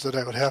hire me is that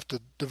I would have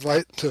to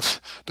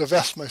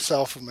divest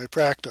myself of my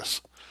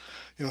practice.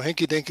 You know,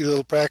 hinky-dinky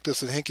little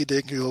practice in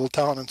hinky-dinky little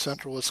town in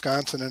central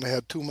Wisconsin, and I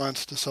had 2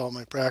 months to sell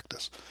my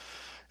practice.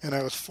 And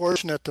I was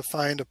fortunate to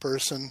find a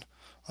person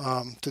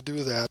to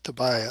do that, to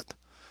buy it.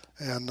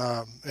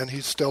 And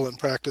he's still in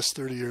practice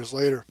 30 years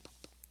later.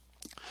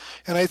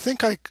 And I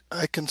think I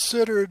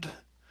considered,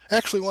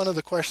 actually one of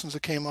the questions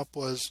that came up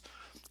was,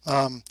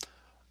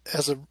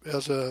 as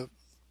a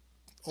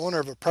owner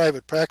of a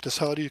private practice,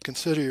 how do you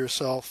consider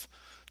yourself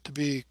to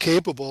be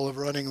capable of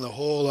running the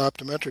whole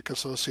optometric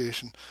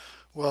association?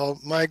 Well,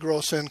 my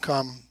gross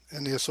income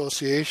in the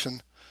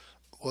association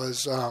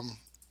was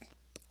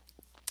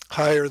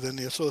higher than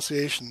the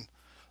association.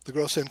 The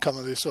gross income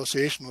of the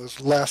association was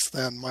less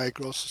than my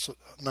gross,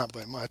 not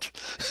by much,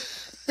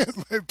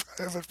 in my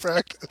private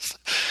practice.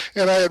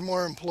 And I had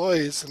more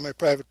employees in my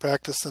private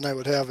practice than I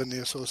would have in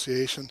the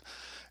association.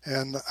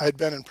 And I'd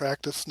been in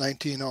practice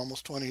 19,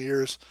 almost 20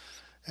 years.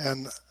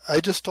 And I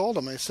just told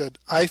him, I said,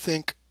 I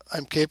think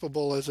I'm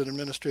capable as an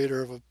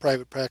administrator of a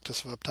private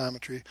practice of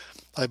optometry.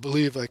 I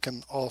believe I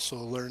can also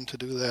learn to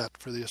do that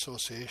for the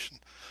association.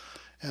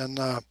 And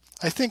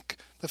I think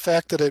the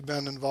fact that I'd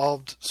been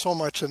involved so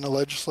much in the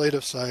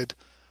legislative side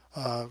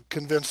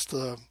convinced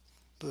the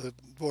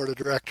board of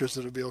directors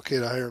that it would be okay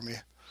to hire me.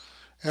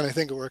 And I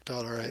think it worked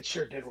out all right. It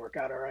sure did work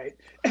out all right.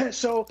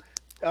 So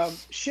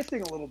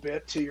shifting a little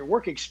bit to your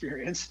work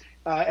experience,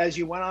 as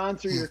you went on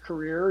through your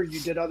career,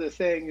 you did other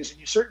things, and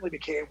you certainly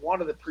became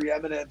one of the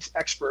preeminent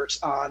experts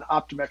on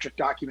optometric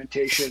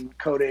documentation,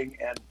 coding,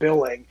 and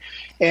billing.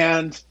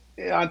 And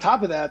on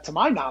top of that, to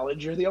my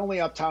knowledge, you're the only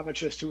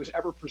optometrist who was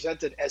ever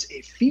presented as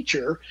a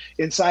feature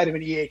inside of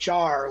an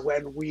EHR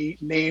when we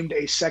named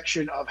a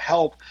section of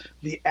help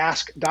the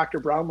Ask Dr.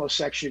 Brownlow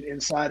section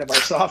inside of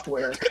our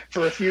software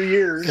for a few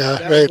years. Yeah,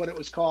 that right. was what it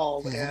was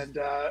called, and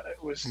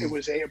it was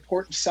an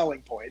important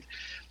selling point.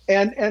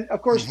 And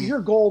of course,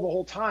 your goal the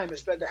whole time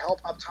has been to help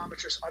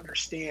optometrists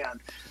understand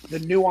the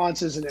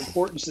nuances and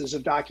importances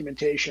of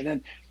documentation.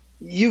 And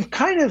you've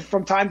kind of,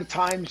 from time to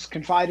time,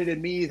 confided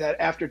in me that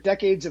after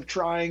decades of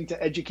trying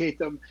to educate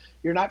them,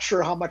 you're not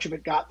sure how much of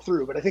it got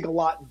through, but I think a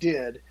lot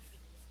did.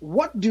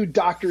 What do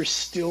doctors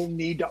still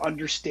need to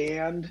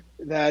understand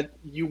that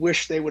you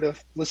wish they would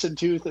have listened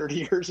to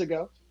 30 years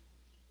ago?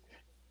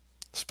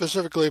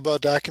 Specifically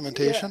about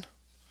documentation? Yeah.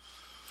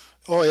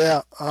 Oh,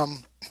 yeah.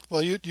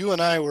 Well, you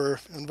and I were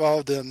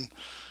involved in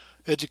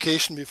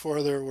education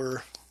before there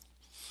were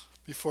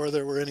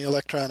any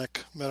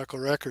electronic medical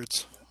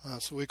records.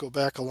 So we go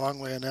back a long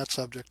way on that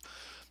subject.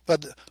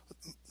 But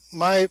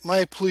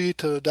my plea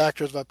to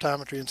doctors of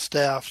optometry and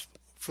staff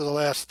for the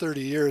last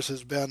 30 years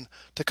has been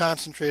to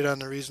concentrate on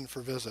the reason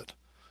for visit.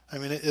 I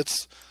mean,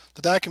 it's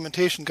the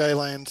documentation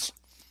guidelines,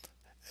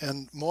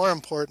 and more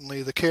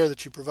importantly, the care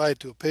that you provide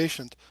to a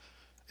patient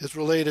is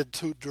related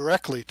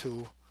directly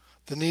to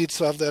the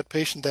needs of that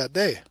patient that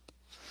day.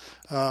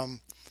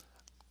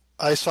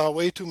 I saw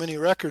way too many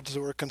records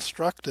that were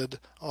constructed,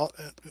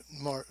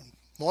 more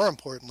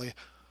importantly,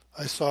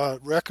 I saw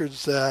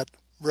records that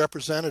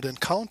represented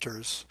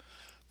encounters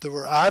that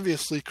were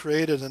obviously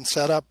created and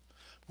set up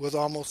with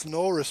almost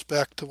no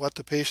respect to what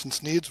the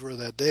patient's needs were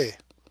that day.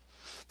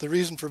 The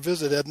reason for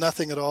visit had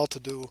nothing at all to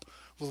do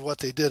with what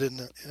they did in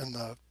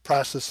the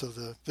process of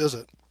the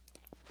visit.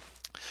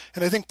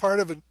 And I think part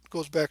of it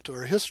goes back to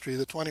our history,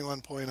 the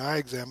 21-point eye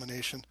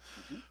examination,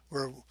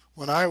 where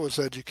when I was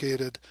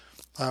educated,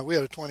 we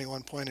had a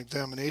 21-point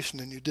examination,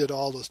 and you did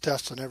all those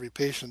tests on every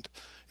patient,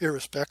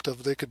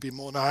 irrespective. They could be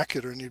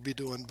monocular, and you'd be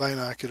doing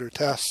binocular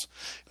tests,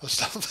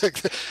 stuff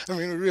like that. I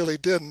mean, we really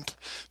didn't,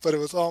 but it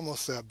was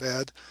almost that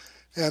bad.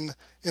 And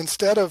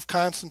instead of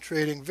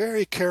concentrating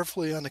very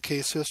carefully on the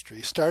case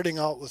history, starting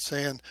out with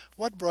saying,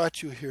 what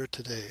brought you here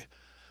today?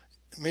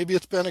 Maybe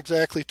it's been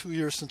exactly 2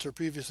 years since our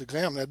previous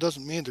exam. That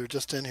doesn't mean they're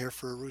just in here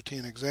for a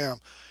routine exam.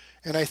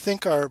 And I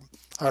think our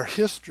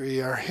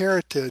history, our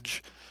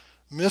heritage,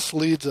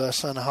 misleads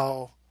us on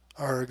how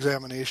our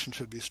examination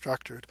should be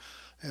structured.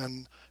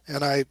 And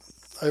I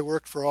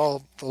worked for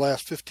all the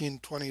last 15,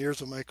 20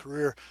 years of my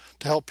career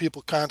to help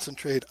people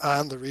concentrate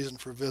on the reason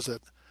for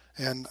visit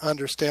and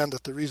understand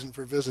that the reason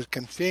for visit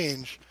can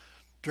change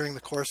during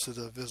the course of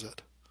the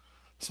visit.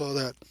 So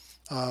that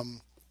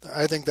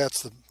I think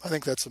that's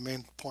the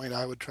main point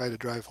I would try to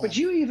drive home. But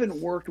you even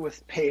worked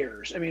with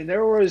payers. I mean,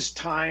 there was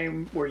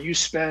time where you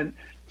spent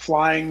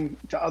flying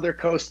to other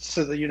coasts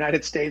of the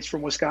United States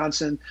from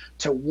Wisconsin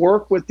to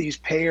work with these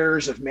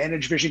payers of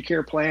managed vision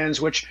care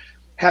plans, which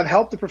have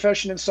helped the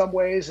profession in some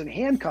ways and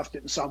handcuffed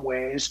it in some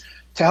ways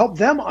to help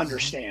them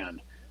understand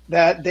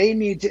that they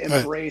need to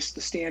embrace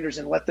the standards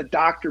and let the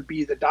doctor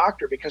be the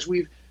doctor, because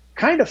we've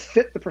kind of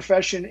fit the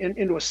profession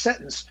into a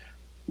sentence.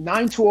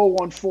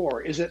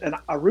 92014, is it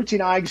a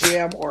routine eye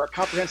exam or a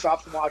comprehensive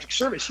ophthalmologic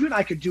service? You and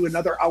I could do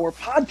another hour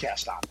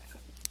podcast on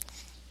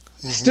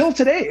that. Still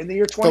today in the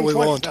year 2020. But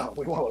we won't. No,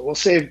 we won't. We'll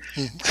save.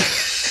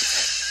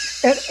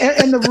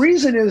 And the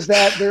reason is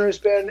that there has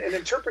been an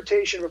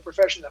interpretation of a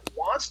profession that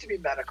wants to be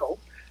medical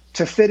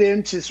to fit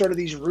into sort of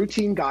these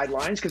routine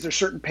guidelines, because there's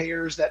certain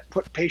payers that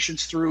put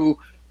patients through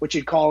what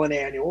you'd call an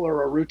annual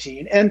or a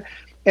routine. And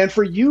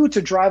for you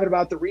to drive it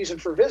about the reason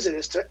for visit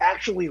is to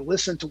actually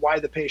listen to why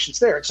the patient's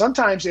there. And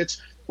sometimes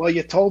it's, well,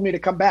 you told me to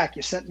come back.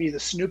 You sent me the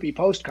Snoopy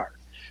postcard.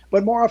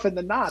 but more often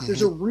than not,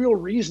 there's a real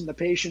reason the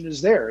patient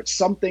is there. It's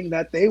something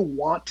that they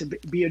want to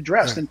be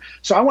addressed. And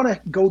so I want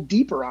to go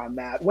deeper on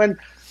that. When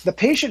the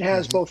patient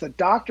has both a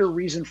doctor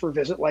reason for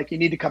visit, like you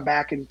need to come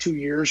back in 2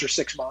 years or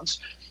 6 months,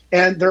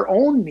 and their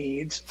own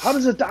needs, how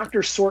does a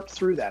doctor sort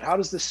through that? How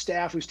does the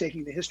staff who's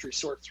taking the history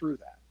sort through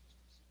that?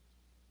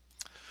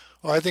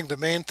 Well, I think the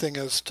main thing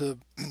is to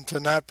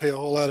not pay a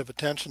whole lot of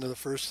attention to the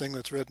first thing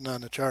that's written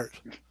on the chart,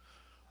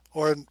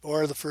 or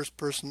the first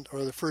person,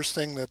 or the first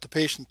thing that the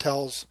patient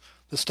tells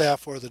the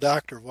staff or the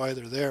doctor why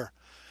they're there.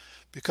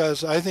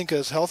 Because I think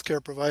as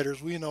healthcare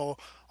providers, we know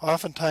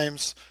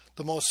oftentimes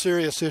the most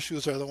serious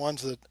issues are the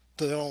ones that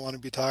they don't want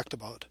to be talked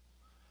about.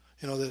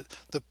 You know,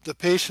 the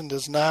patient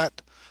is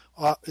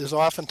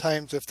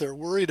oftentimes, if they're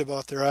worried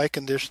about their eye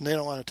condition, they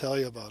don't want to tell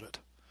you about it.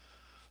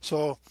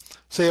 So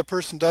say a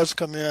person does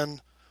come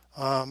in,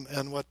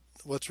 and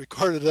what's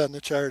recorded on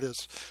the chart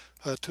is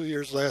 2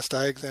 years last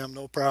eye exam,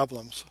 no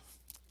problems.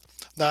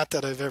 Not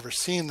that I've ever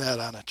seen that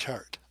on a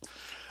chart.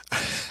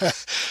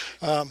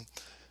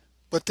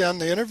 But then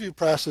the interview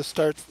process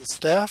starts with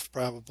staff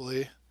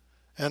probably,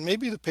 and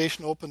maybe the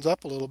patient opens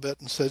up a little bit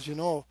and says,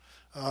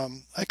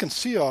 I can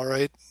see all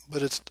right,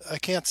 but I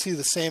can't see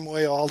the same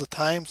way all the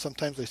time.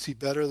 Sometimes I see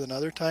better than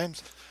other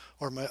times.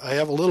 Or I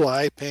have a little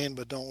eye pain,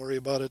 but don't worry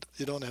about it.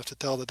 You don't have to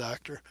tell the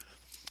doctor.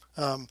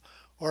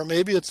 Or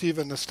maybe it's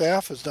even the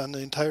staff has done the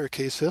entire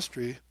case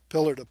history,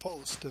 pillar to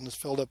post, and has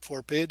filled up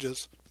 4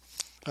 pages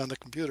on the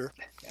computer,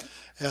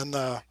 and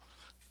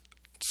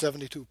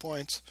 72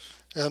 points.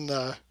 And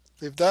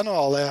they've done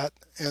all that,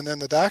 and then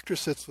the doctor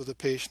sits with the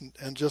patient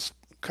and just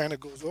kind of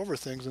goes over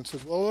things and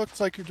says, well, it looks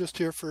like you're just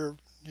here for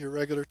your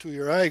regular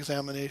 2-year eye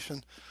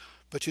examination,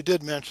 but you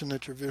did mention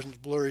that your vision's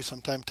blurry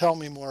sometime. Tell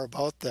me more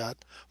about that.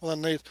 Well,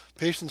 then the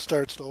patient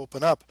starts to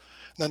open up.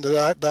 And then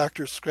the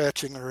doctor's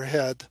scratching her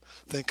head,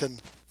 thinking,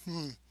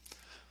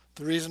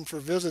 the reason for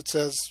visit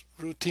says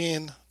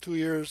routine, 2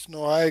 years,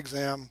 no eye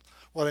exam.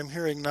 What I'm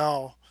hearing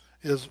now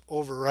is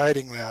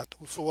overriding that.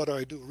 So what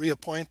do?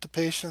 Reappoint the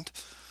patient?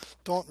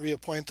 Don't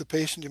reappoint the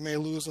patient. You may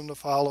lose them to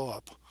follow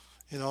up.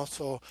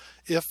 So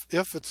if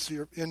it's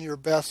in your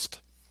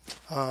best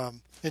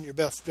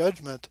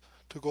judgment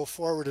to go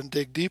forward and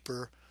dig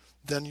deeper,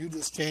 then you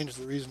just change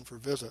the reason for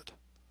visit.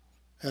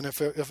 And if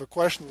a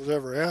question was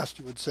ever asked,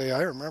 you would say,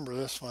 I remember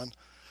this one.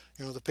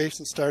 The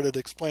patient started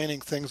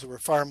explaining things that were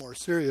far more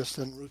serious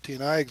than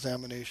routine eye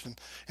examination,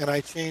 and I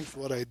changed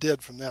what I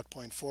did from that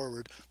point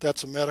forward.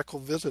 That's a medical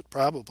visit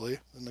probably,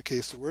 in the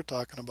case that we're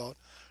talking about,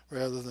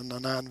 rather than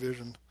a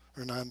non-vision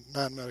or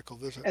non-medical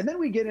visit. And then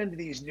we get into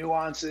these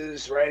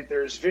nuances, right?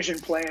 There's vision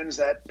plans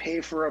that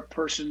pay for a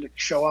person to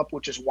show up,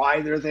 which is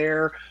why they're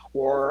there,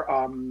 or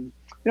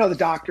the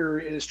doctor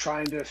is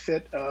trying to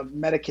fit a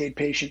Medicaid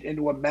patient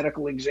into a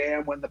medical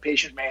exam when the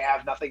patient may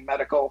have nothing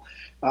medical.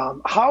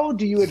 How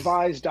do you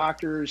advise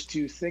doctors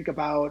to think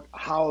about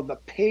how the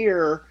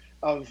payer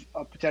of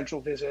a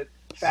potential visit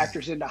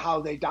factors into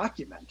how they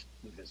document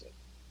the visit?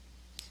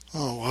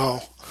 Oh,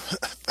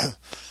 wow.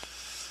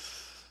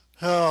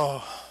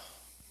 Oh,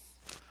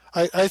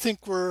 I think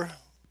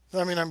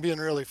I'm being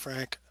really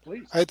frank.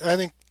 Please. I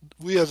think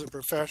we as a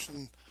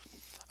profession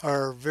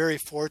are very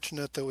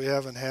fortunate that we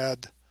haven't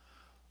had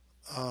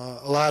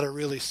a lot of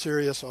really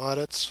serious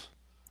audits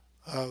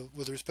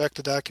with respect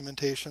to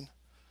documentation,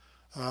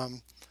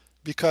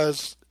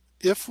 because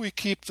if we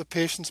keep the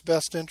patient's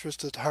best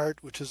interest at heart,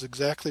 which is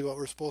exactly what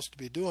we're supposed to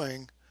be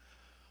doing,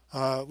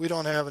 we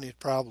don't have any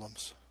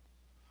problems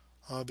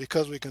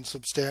because we can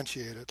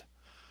substantiate it.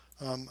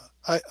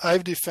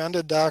 I've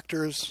defended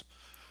doctors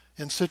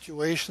in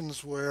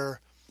situations where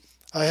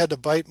I had to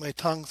bite my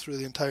tongue through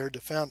the entire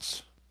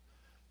defense,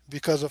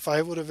 because if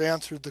I would have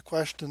answered the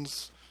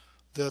questions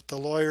that the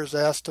lawyers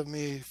asked of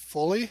me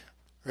fully,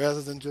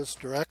 rather than just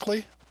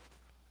directly,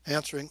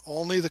 answering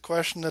only the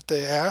question that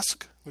they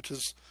ask, which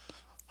is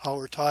how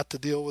we're taught to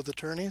deal with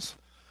attorneys,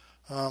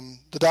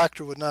 the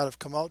doctor would not have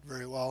come out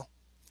very well.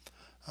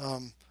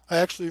 I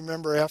actually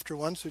remember after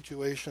one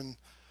situation,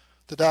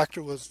 the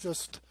doctor was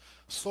just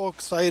so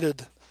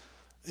excited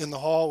in the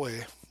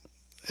hallway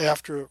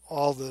after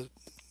all the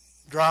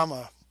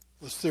drama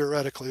was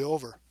theoretically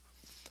over,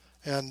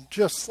 and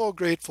just so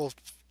grateful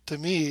to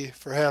me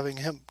for having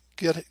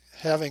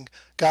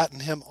gotten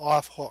him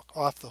off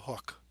the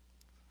hook.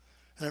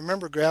 And I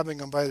remember grabbing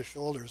him by the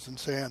shoulders and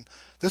saying,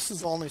 this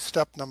is only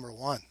step number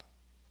 1.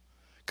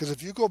 Because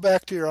if you go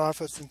back to your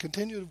office and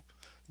continue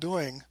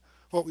doing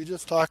what we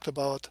just talked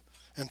about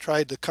and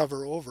tried to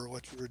cover over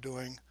what you were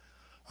doing,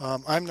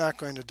 I'm not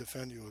going to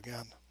defend you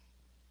again.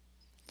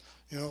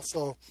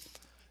 So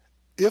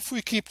if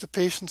we keep the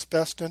patient's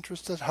best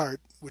interest at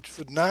heart, which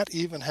would not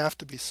even have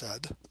to be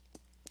said,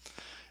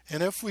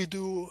 and if we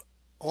do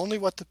only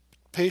what the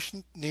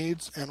patient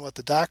needs and what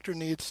the doctor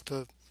needs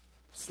to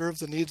serve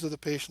the needs of the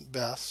patient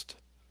best,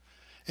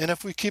 and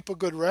if we keep a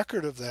good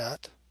record of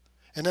that,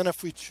 and then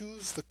if we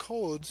choose the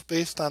codes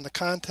based on the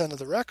content of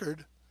the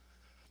record,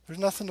 there's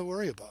nothing to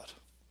worry about.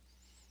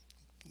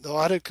 The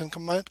auditor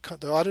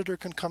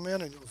can come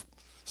in and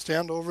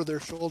stand over their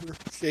shoulder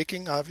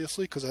shaking,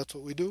 obviously, because that's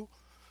what we do.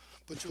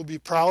 but you'll be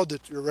proud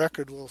that your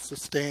record will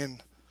sustain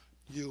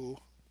you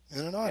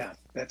in an audit. Yeah,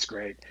 that's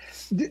great.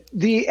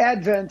 The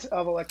advent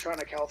of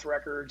electronic health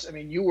records, I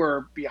mean, you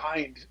were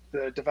behind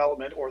the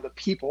development, or the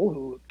people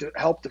who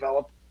helped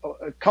develop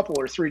a couple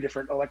or three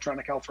different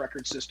electronic health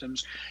record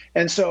systems.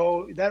 And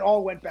so that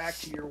all went back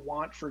to your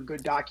want for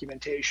good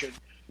documentation.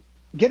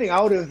 Getting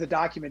out of the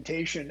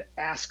documentation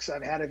asks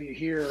I've had of you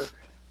here,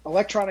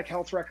 electronic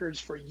health records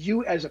for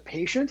you as a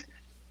patient,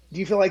 do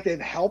you feel like they've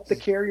helped the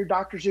care your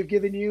doctors have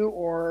given you,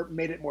 or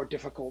made it more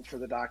difficult for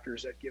the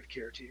doctors that give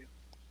care to you?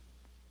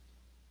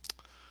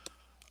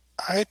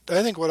 I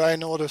think what I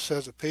notice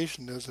as a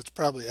patient is it's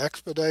probably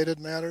expedited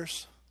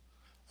matters.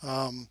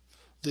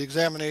 The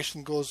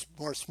examination goes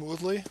more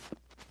smoothly.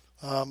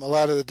 A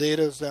lot of the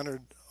data is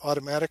entered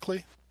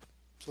automatically,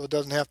 so it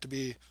doesn't have to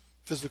be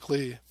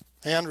physically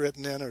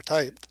handwritten in or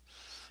typed,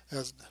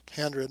 as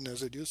handwritten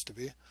as it used to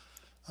be.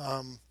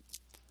 And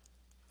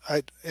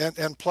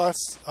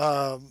plus,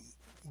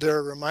 there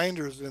are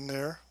reminders in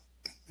there,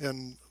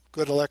 in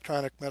good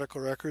electronic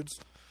medical records,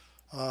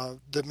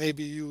 that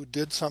maybe you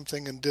did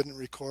something and didn't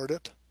record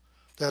it,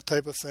 that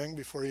type of thing,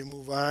 before you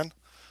move on.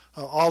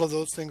 All of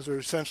those things are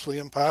essentially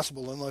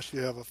impossible unless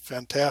you have a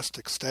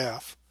fantastic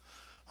staff,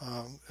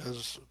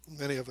 as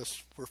many of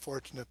us were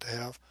fortunate to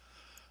have.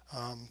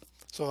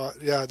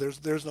 Yeah,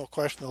 there's no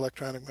question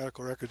electronic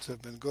medical records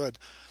have been good.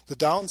 The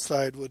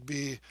downside would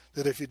be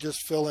that if you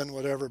just fill in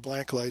whatever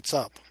blank lights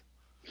up,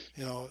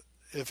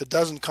 if it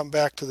doesn't come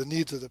back to the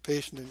needs of the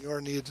patient and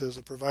your needs as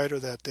a provider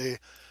that day,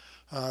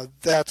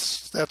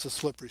 that's a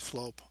slippery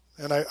slope.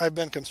 And I've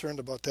been concerned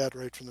about that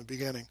right from the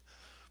beginning.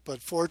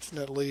 But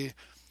fortunately,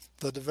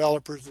 the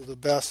developers of the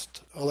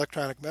best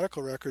electronic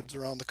medical records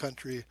around the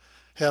country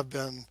have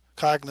been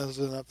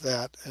cognizant of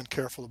that and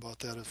careful about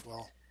that as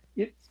well.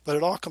 But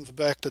it all comes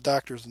back to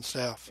doctors and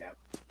staff. Yeah.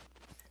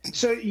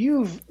 So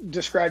you've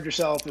described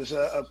yourself as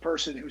a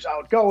person who's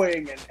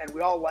outgoing, and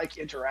we all like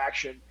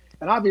interaction.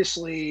 And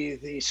obviously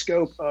the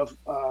scope of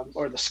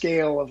or the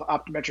scale of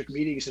optometric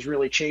meetings has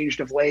really changed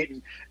of late.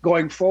 And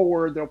going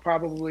forward, they'll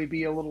probably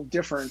be a little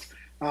different.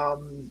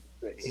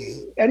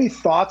 Any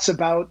thoughts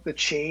about the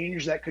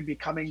change that could be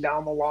coming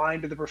down the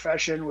line to the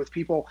profession, with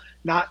people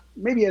not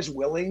maybe as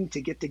willing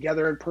to get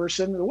together in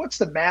person? What's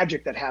the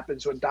magic that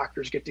happens when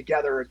doctors get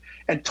together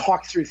and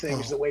talk through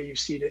things the way you've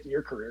seen it in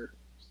your career?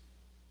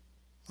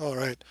 All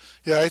right.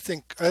 Yeah, I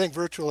think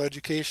virtual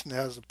education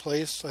has a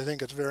place. I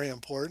think it's very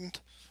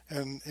important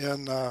in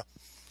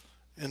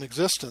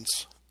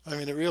existence. I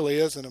mean, it really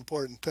is an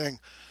important thing.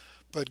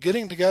 But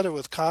getting together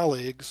with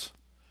colleagues,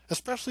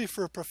 especially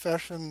for a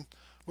profession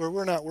where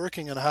we're not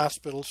working in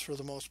hospitals for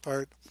the most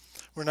part,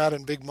 we're not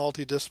in big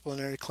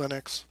multidisciplinary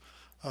clinics.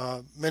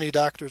 Many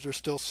doctors are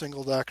still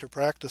single doctor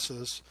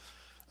practices.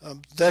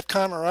 That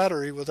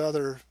camaraderie with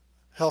other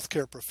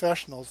healthcare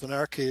professionals, in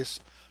our case,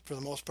 for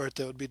the most part,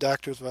 that would be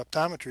doctors of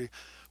optometry,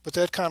 but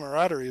that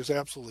camaraderie is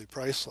absolutely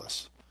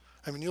priceless.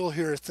 I mean, you'll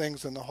hear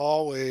things in the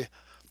hallway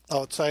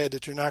outside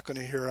that you're not going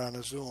to hear on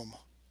a Zoom,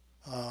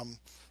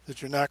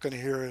 that you're not going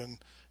to hear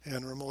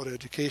in remote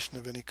education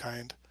of any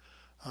kind.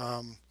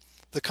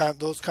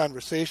 Those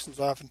conversations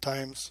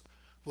oftentimes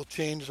will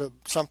change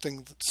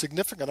something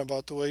significant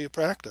about the way you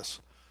practice.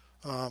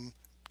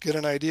 Get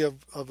an idea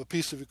of a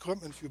piece of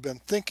equipment you've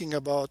been thinking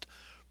about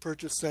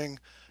purchasing,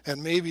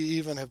 and maybe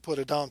even have put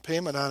a down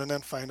payment on, and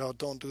then find out,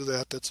 don't do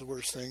that, that's the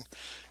worst thing.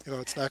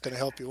 It's not going to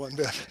help you one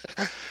bit,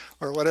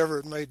 or whatever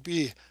it might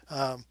be.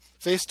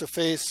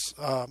 Face-to-face,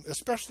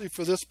 especially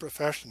for this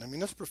profession. I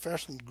mean, this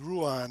profession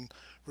grew on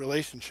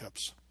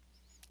relationships.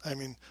 I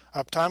mean,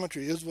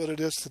 optometry is what it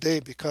is today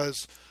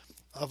because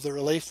of the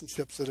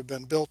relationships that have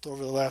been built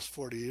over the last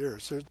 40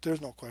 years.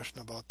 There's no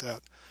question about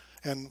that.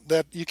 And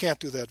that you can't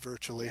do that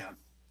virtually,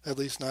 at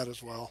least not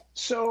as well.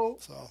 So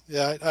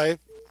yeah,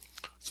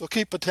 so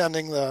keep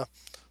attending the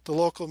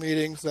local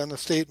meetings, then the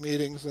state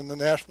meetings, and the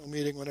national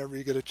meeting whenever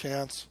you get a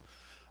chance.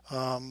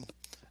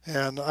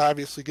 And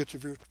obviously get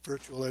your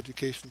virtual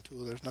education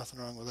too. There's nothing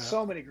wrong with that.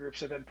 So many groups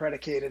have been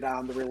predicated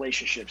on the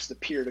relationships, the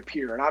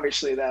peer-to-peer. And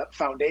obviously that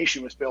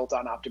foundation was built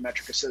on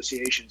optometric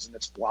associations, and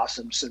it's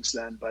blossomed since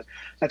then. But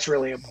that's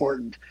really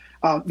important.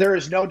 There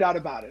is no doubt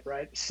about it,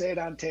 right? Say it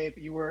on tape.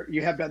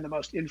 You have been the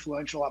most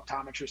influential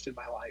optometrist in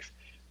my life.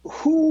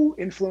 Who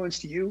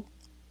influenced you?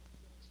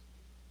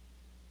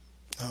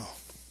 Oh.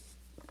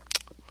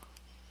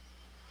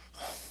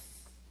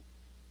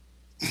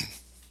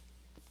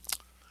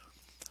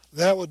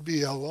 That would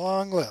be a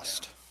long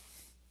list.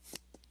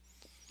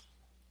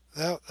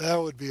 That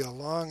would be a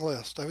long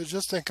list. I was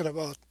just thinking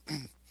about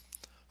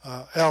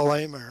Al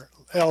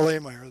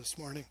Laymeyer this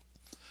morning.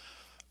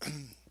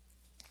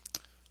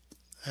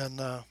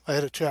 And I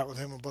had a chat with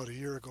him about a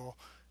year ago.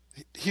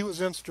 He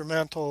was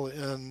instrumental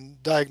in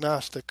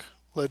diagnostic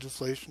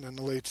legislation in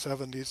the late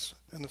 70s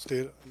in the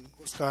state of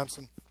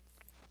Wisconsin.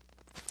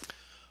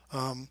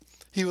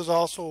 He was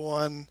also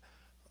one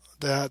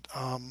that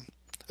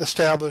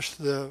established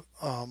the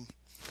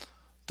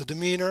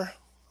demeanor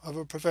of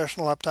a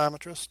professional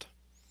optometrist,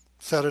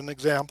 set an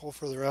example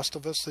for the rest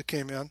of us that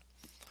came in.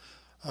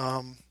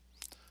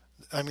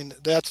 I mean,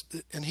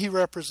 and he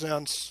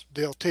represents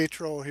Dale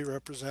Tatro, he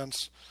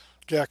represents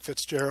Jack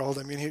Fitzgerald.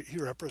 I mean, he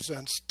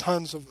represents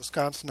tons of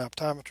Wisconsin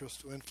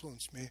optometrists who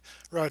influenced me.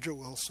 Roger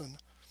Wilson.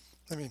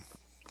 I mean,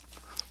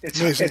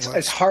 amazing It's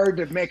list. hard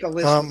to make a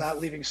list without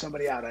leaving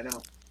somebody out. I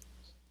know.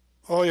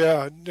 Oh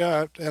yeah,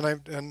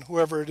 and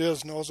whoever it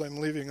is knows I'm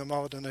leaving them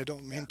out, and I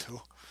don't mean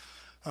to.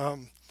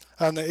 On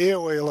the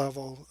AOA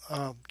level,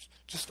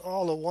 just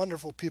all the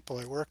wonderful people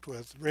I worked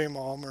with. Ray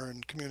Malmer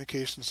in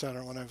Communication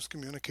Center when I was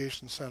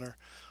Communication Center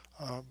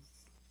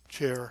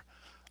chair.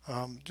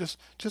 Just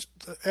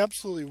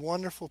absolutely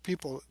wonderful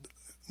people.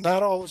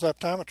 Not always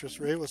optometrists.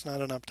 Ray was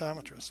not an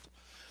optometrist,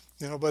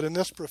 but in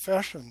this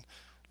profession,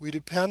 we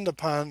depend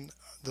upon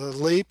the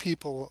lay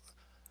people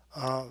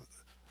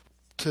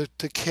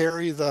to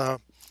carry the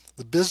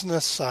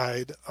business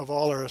side of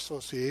all our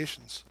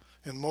associations.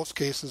 In most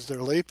cases,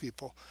 they're lay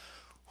people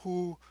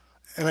who,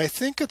 and I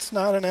think it's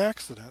not an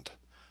accident,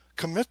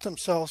 commit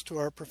themselves to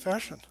our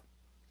profession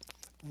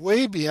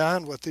way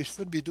beyond what they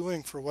should be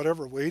doing for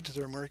whatever wage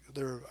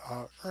they're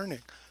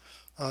earning.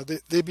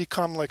 They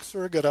become like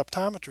surrogate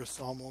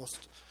optometrists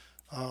almost,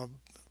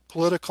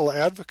 political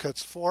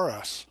advocates for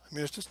us. I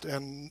mean, it's just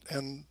and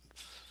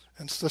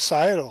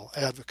societal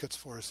advocates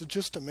for us. It's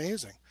just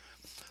amazing.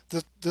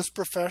 This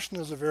profession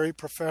is a very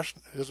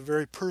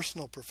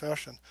personal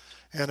profession,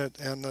 and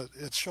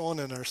it's shown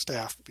in our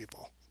staff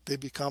people. They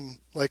become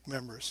like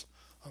members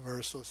of our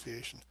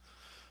association.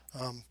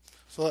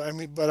 So I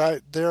mean,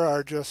 but there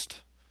are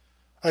just,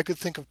 I could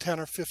think of 10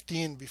 or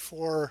 15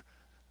 before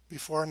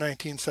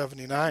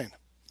 1979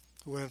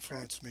 who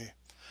influenced me.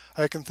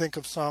 I can think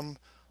of some,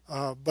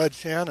 Bud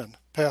Shannon,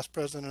 past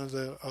president of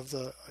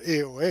the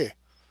AOA,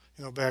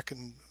 back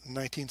in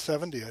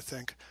 1970, I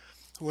think,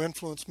 who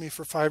influenced me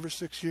for 5 or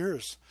 6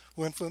 years,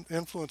 who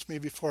influenced me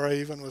before I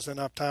even was in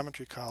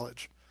optometry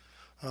college.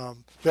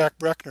 Jack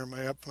Breckner,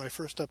 my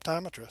first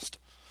optometrist.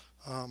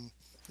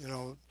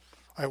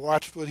 I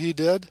watched what he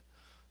did,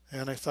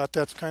 and I thought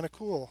that's kind of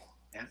cool.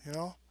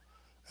 Yeah.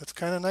 That's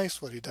kind of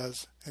nice what he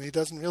does, and he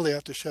doesn't really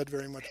have to shed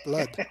very much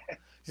blood.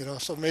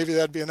 So maybe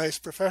that'd be a nice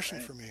profession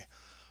for me.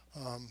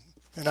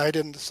 And I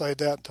didn't decide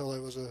that until I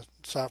was a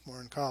sophomore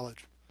in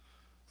college.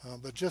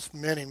 But just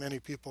many, many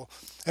people.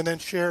 And then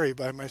Sherry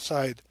by my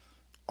side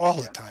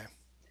all the time.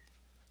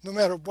 No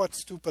matter what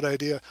stupid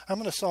idea. I'm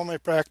going to sell my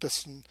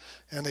practice,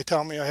 and they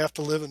tell me I have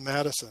to live in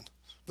Madison.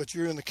 But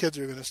you and the kids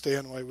are going to stay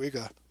in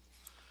Waiwiga.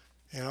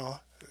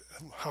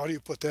 How do you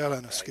put that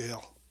on a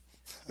scale?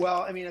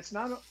 Well, I mean, it's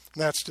not.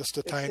 That's just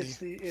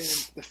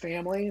It's the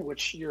family,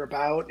 which you're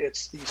about.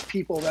 It's these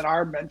people that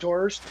are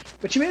mentors.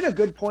 But you made a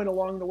good point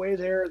along the way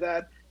there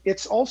that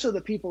it's also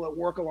the people that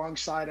work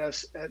alongside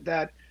us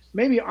that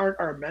maybe aren't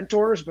our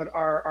mentors, but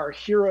are our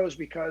heroes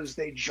because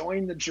they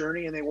joined the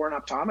journey and they weren't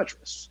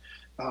optometrists.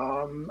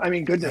 I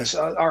mean, goodness,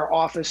 our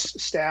office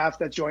staff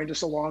that joined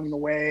us along the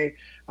way,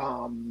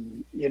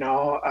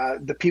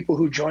 the people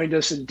who joined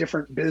us in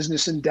different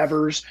business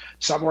endeavors,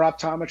 some were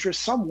optometrists,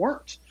 some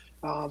weren't.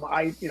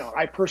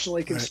 I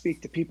personally can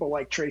speak to people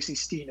like Tracy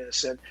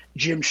Steenis and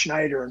Jim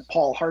Schneider and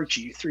Paul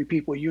Harchie, 3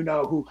 people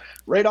who,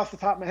 right off the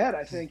top of my head,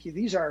 I think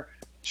these are,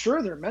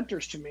 sure, they're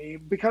mentors to me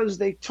because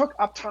they took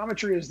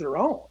optometry as their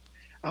own.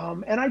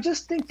 And I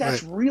just think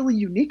that's really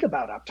unique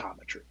about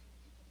optometry.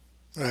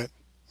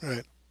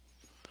 Right.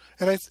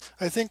 And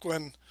I think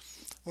when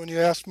you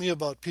ask me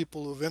about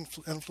people who've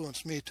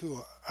influenced me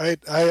too, I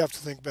have to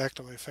think back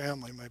to my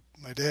family,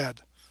 my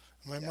dad,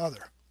 and my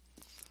mother.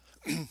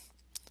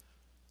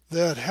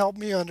 That helped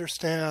me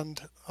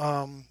understand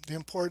the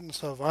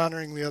importance of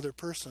honoring the other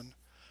person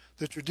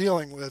that you're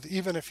dealing with,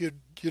 even if you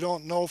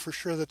don't know for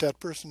sure that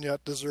person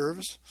yet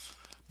deserves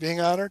being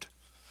honored,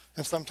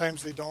 and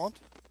sometimes they don't,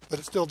 but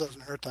it still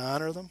doesn't hurt to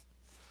honor them.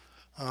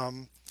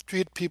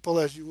 Treat people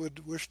as you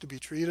would wish to be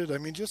treated. I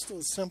mean, just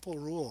those simple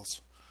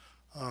rules,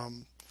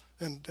 and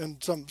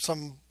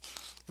some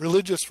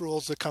religious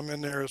rules that come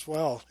in there as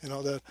well.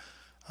 That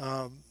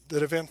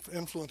have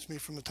influenced me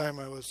from the time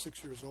I was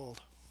 6 years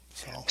old.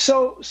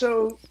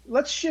 So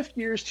let's shift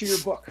gears to your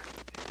book.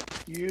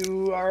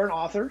 You are an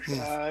author.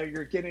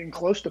 You're getting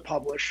close to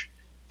publish.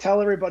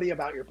 Tell everybody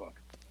about your book.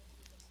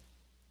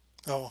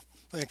 Oh,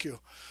 thank you.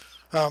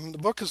 The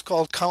book is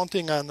called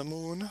Counting on the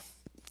Moon,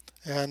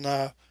 and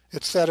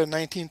it's set in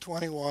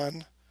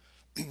 1921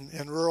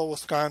 in rural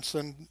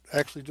Wisconsin,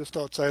 actually just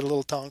outside a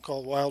little town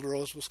called Wild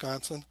Rose,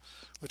 Wisconsin,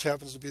 which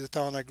happens to be the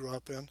town I grew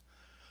up in.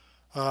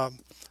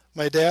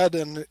 My dad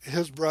and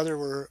his brother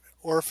were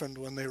orphaned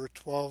when they were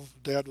 12.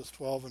 Dad was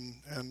 12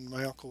 and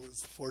my uncle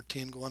was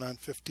 14 going on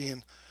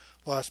 15.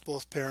 Lost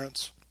both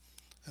parents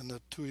in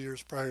the 2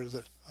 years prior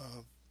to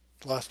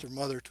lost their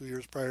mother 2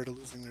 years prior to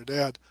losing their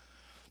dad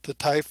to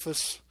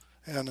typhus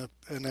and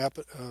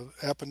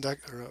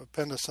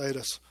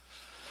appendicitis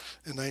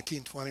in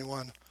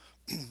 1921.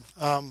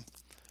 And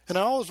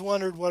I always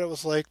wondered what it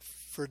was like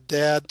for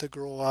Dad to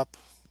grow up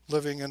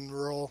living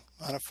on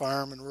a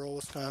farm in rural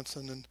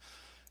Wisconsin in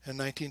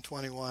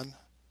 1921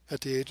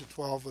 at the age of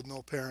 12 with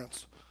no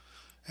parents.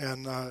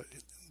 And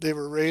they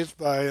were raised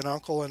by an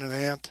uncle and an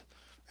aunt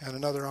and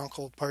another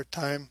uncle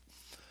part-time.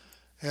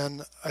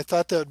 And I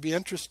thought that would be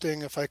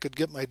interesting if I could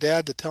get my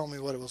dad to tell me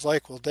what it was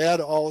like. Well,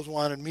 Dad always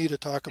wanted me to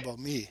talk about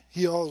me.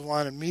 He always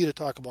wanted me to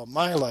talk about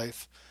my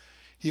life.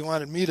 He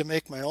wanted me to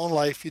make my own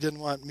life. He didn't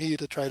want me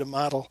to try to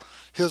model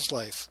his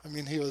life. I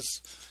mean, he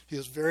was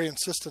very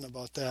insistent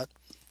about that.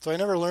 So I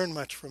never learned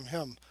much from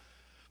him.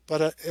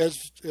 But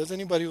as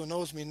anybody who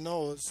knows me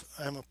knows,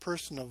 I'm a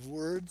person of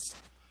words.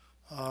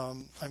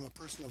 I'm a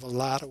person of a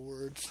lot of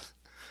words.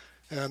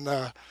 And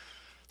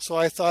so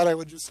I thought I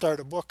would just start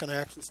a book, and I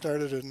actually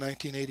started it in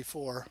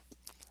 1984.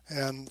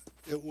 And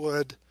it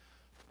would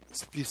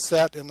be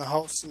set in the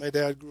house my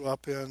dad grew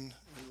up in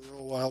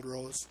rural Wild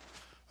Rose.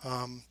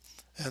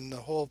 And the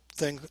whole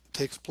thing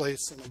takes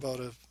place in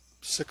about a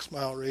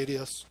 6-mile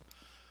radius.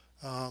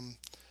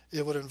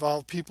 It would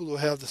involve people who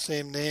have the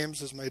same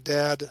names as my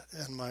dad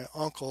and my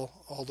uncle,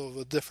 although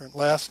with different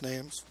last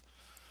names.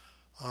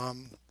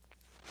 And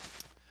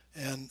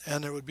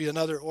there would be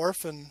another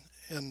orphan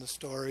in the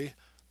story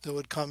that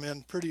would come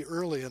in pretty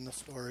early in the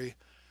story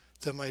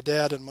that my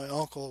dad and my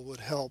uncle would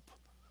help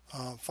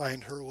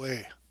find her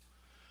way.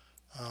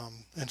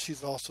 And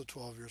she's also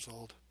 12 years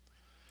old.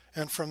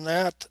 And from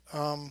that,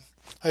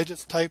 I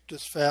just typed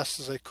as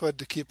fast as I could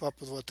to keep up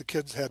with what the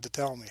kids had to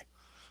tell me.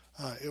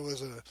 It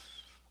was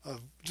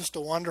just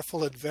a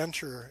wonderful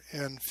adventure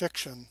in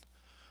fiction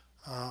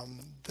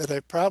that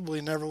I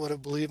probably never would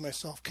have believed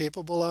myself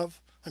capable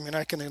of. I mean,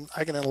 I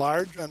can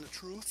enlarge on the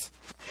truth,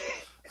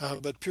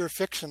 but pure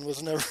fiction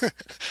was never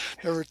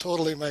never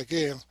totally my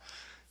game.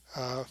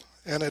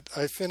 And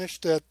I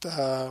finished it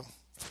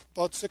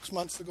about 6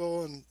 months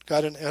ago and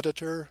got an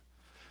editor.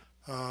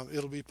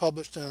 It'll be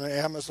published on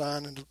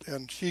Amazon,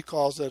 and she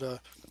calls it a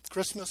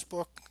Christmas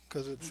book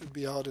because it should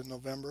be out in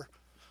November,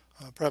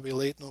 probably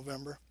late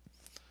November,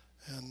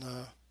 and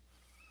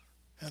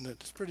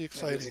it's pretty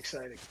exciting. That is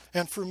exciting.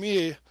 And for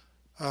me,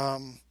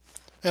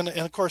 and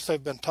of course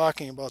I've been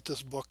talking about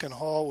this book in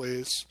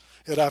hallways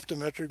at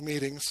optometric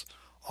meetings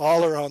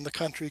all around the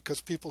country because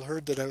people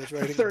heard that I was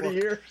writing 30 a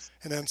book. years.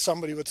 And then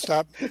somebody would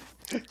stop.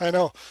 I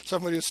know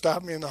somebody would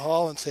stop me in the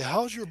hall and say,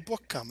 "How's your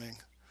book coming?"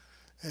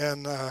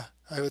 And I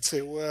would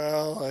say,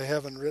 "Well, I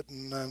haven't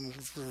written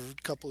for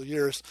a couple of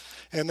years."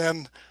 And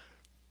then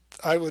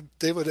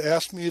they would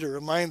ask me to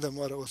remind them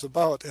what it was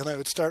about, and I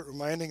would start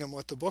reminding them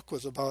what the book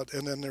was about,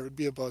 and then there would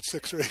be about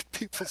 6 or 8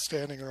 people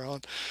standing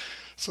around.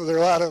 So there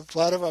are a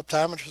lot of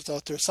optometrists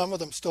out there, some of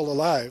them still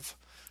alive,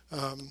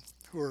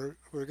 who are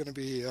going to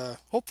be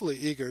hopefully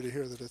eager to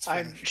hear that it's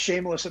finished. I'm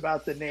shameless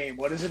about the name.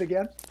 What is it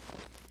again?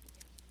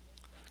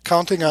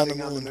 Counting on the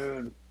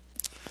Moon.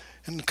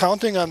 And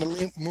Counting on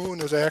the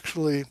Moon is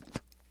actually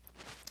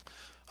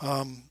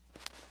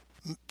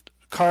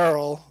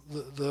Carl,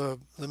 the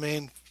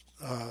main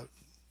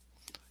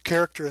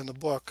character in the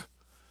book,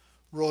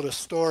 wrote a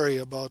story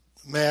about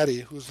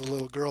Maddie, who's the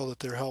little girl that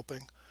they're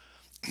helping.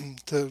 And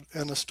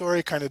the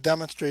story kind of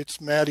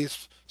demonstrates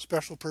Maddie's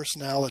special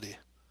personality.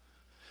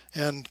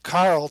 And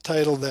Carl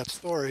titled that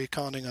story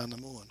Counting on the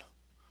Moon.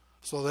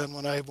 So then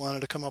when I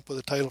wanted to come up with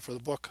a title for the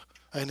book,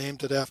 I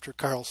named it after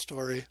Carl's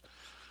story,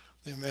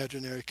 the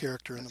imaginary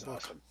character in the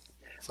book. Awesome.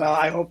 Well,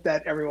 I hope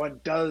that everyone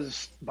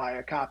does buy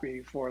a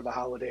copy for the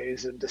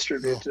holidays and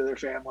distribute it to their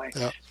family.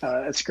 Yeah.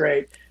 That's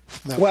great.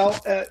 Yeah. Well,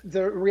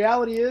 the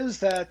reality is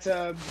that,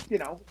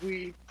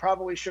 we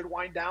probably should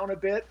wind down a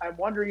bit. I'm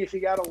wondering if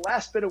you got a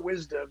last bit of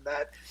wisdom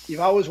that you've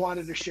always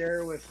wanted to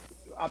share with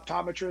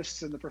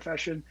optometrists in the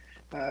profession.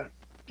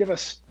 Give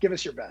us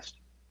your best.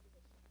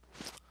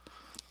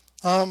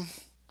 This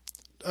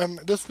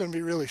is going to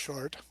be really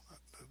short,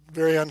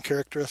 very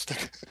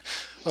uncharacteristic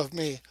of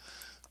me.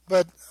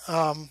 But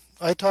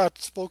I taught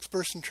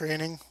spokesperson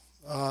training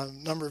a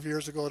number of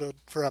years ago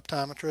for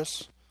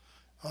optometrists,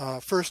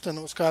 first in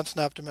the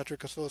Wisconsin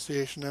Optometric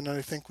Association, and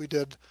I think we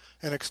did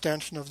an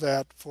extension of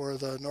that for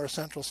the North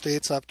Central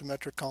States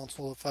Optometric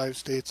Council of 5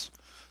 states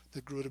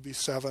that grew to be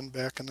 7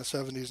 back in the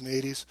 70s and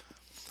 80s,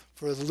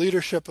 for the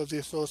leadership of the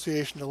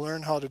association to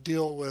learn how to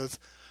deal with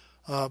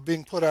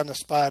being put on the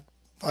spot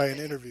by an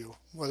interview,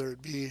 whether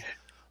it be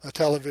a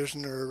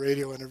television or a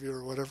radio interview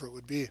or whatever it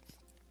would be.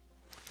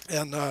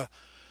 And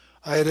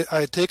I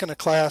had taken a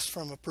class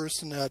from a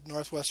person at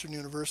Northwestern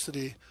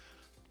University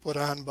put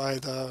on by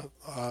the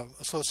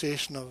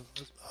Association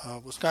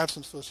of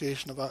Wisconsin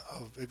Association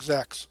of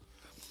Execs.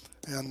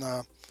 And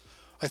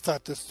I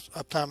thought this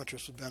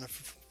optometrist would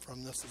benefit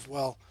from this as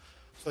well.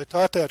 So I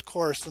taught that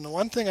course. And the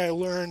one thing I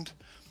learned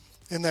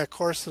in that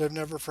course that I've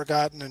never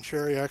forgotten, and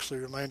Sherry actually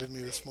reminded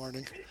me this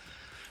morning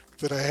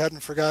that I hadn't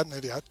forgotten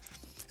it yet,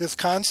 is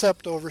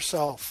concept over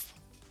self.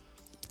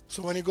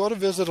 So when you go to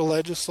visit a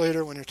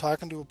legislator, when you're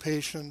talking to a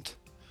patient,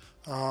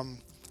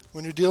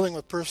 when you're dealing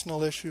with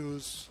personal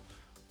issues,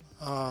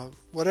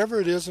 whatever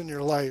it is in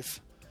your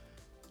life,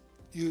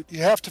 you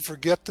have to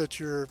forget that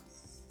your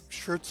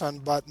shirt's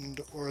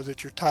unbuttoned or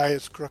that your tie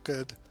is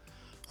crooked,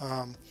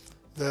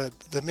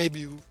 that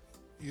maybe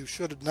you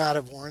should not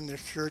have worn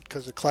this shirt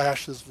because it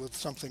clashes with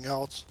something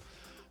else,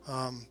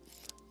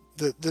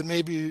 that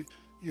maybe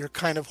you're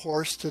kind of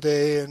hoarse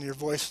today and your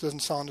voice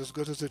doesn't sound as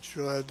good as it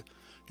should,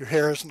 your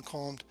hair isn't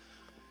combed.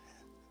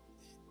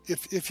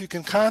 if you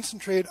can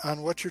concentrate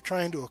on what you're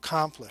trying to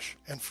accomplish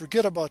and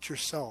forget about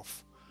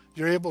yourself,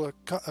 you're able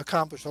to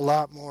accomplish a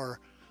lot more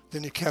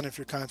than you can if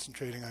you're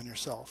concentrating on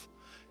yourself.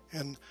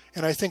 And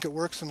I think it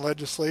works in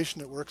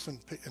legislation, it works in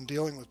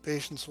dealing with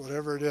patients,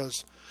 whatever it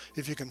is.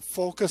 If you can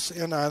focus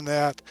in on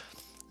that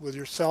with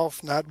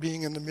yourself, not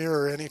being in the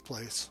mirror any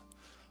place,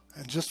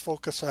 and just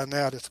focus on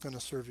that, it's going to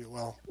serve you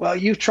well. Well,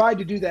 you've tried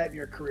to do that in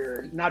your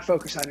career, not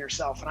focus on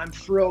yourself. And I'm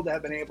thrilled to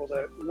have been able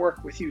to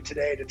work with you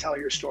today to tell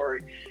your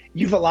story.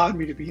 You've allowed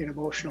me to be an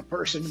emotional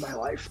person in my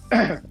life.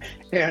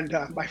 And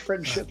my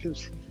friendship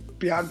is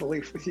beyond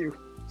belief with you.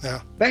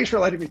 Yeah. Thanks for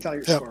letting me tell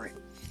your story.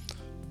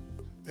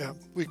 Yeah,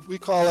 we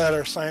call that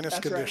our sinus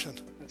condition.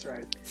 Right. That's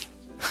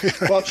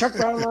right. Well, Chuck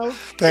Brownlow,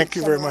 thank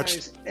you very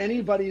much.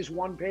 Anybody's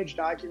one-page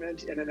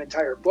document in an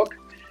entire book.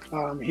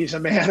 He's a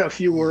man of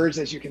few words,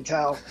 as you can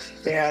tell.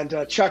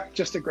 And Chuck,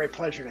 just a great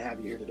pleasure to have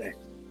you here today.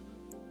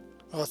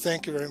 Well,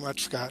 thank you very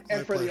much, Scott.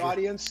 And for the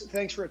audience,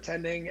 thanks for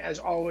attending. As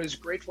always,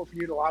 grateful for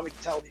you to allow me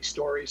to tell these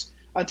stories.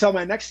 Until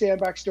my next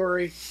Stand Back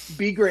story,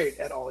 be great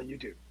at all you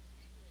do.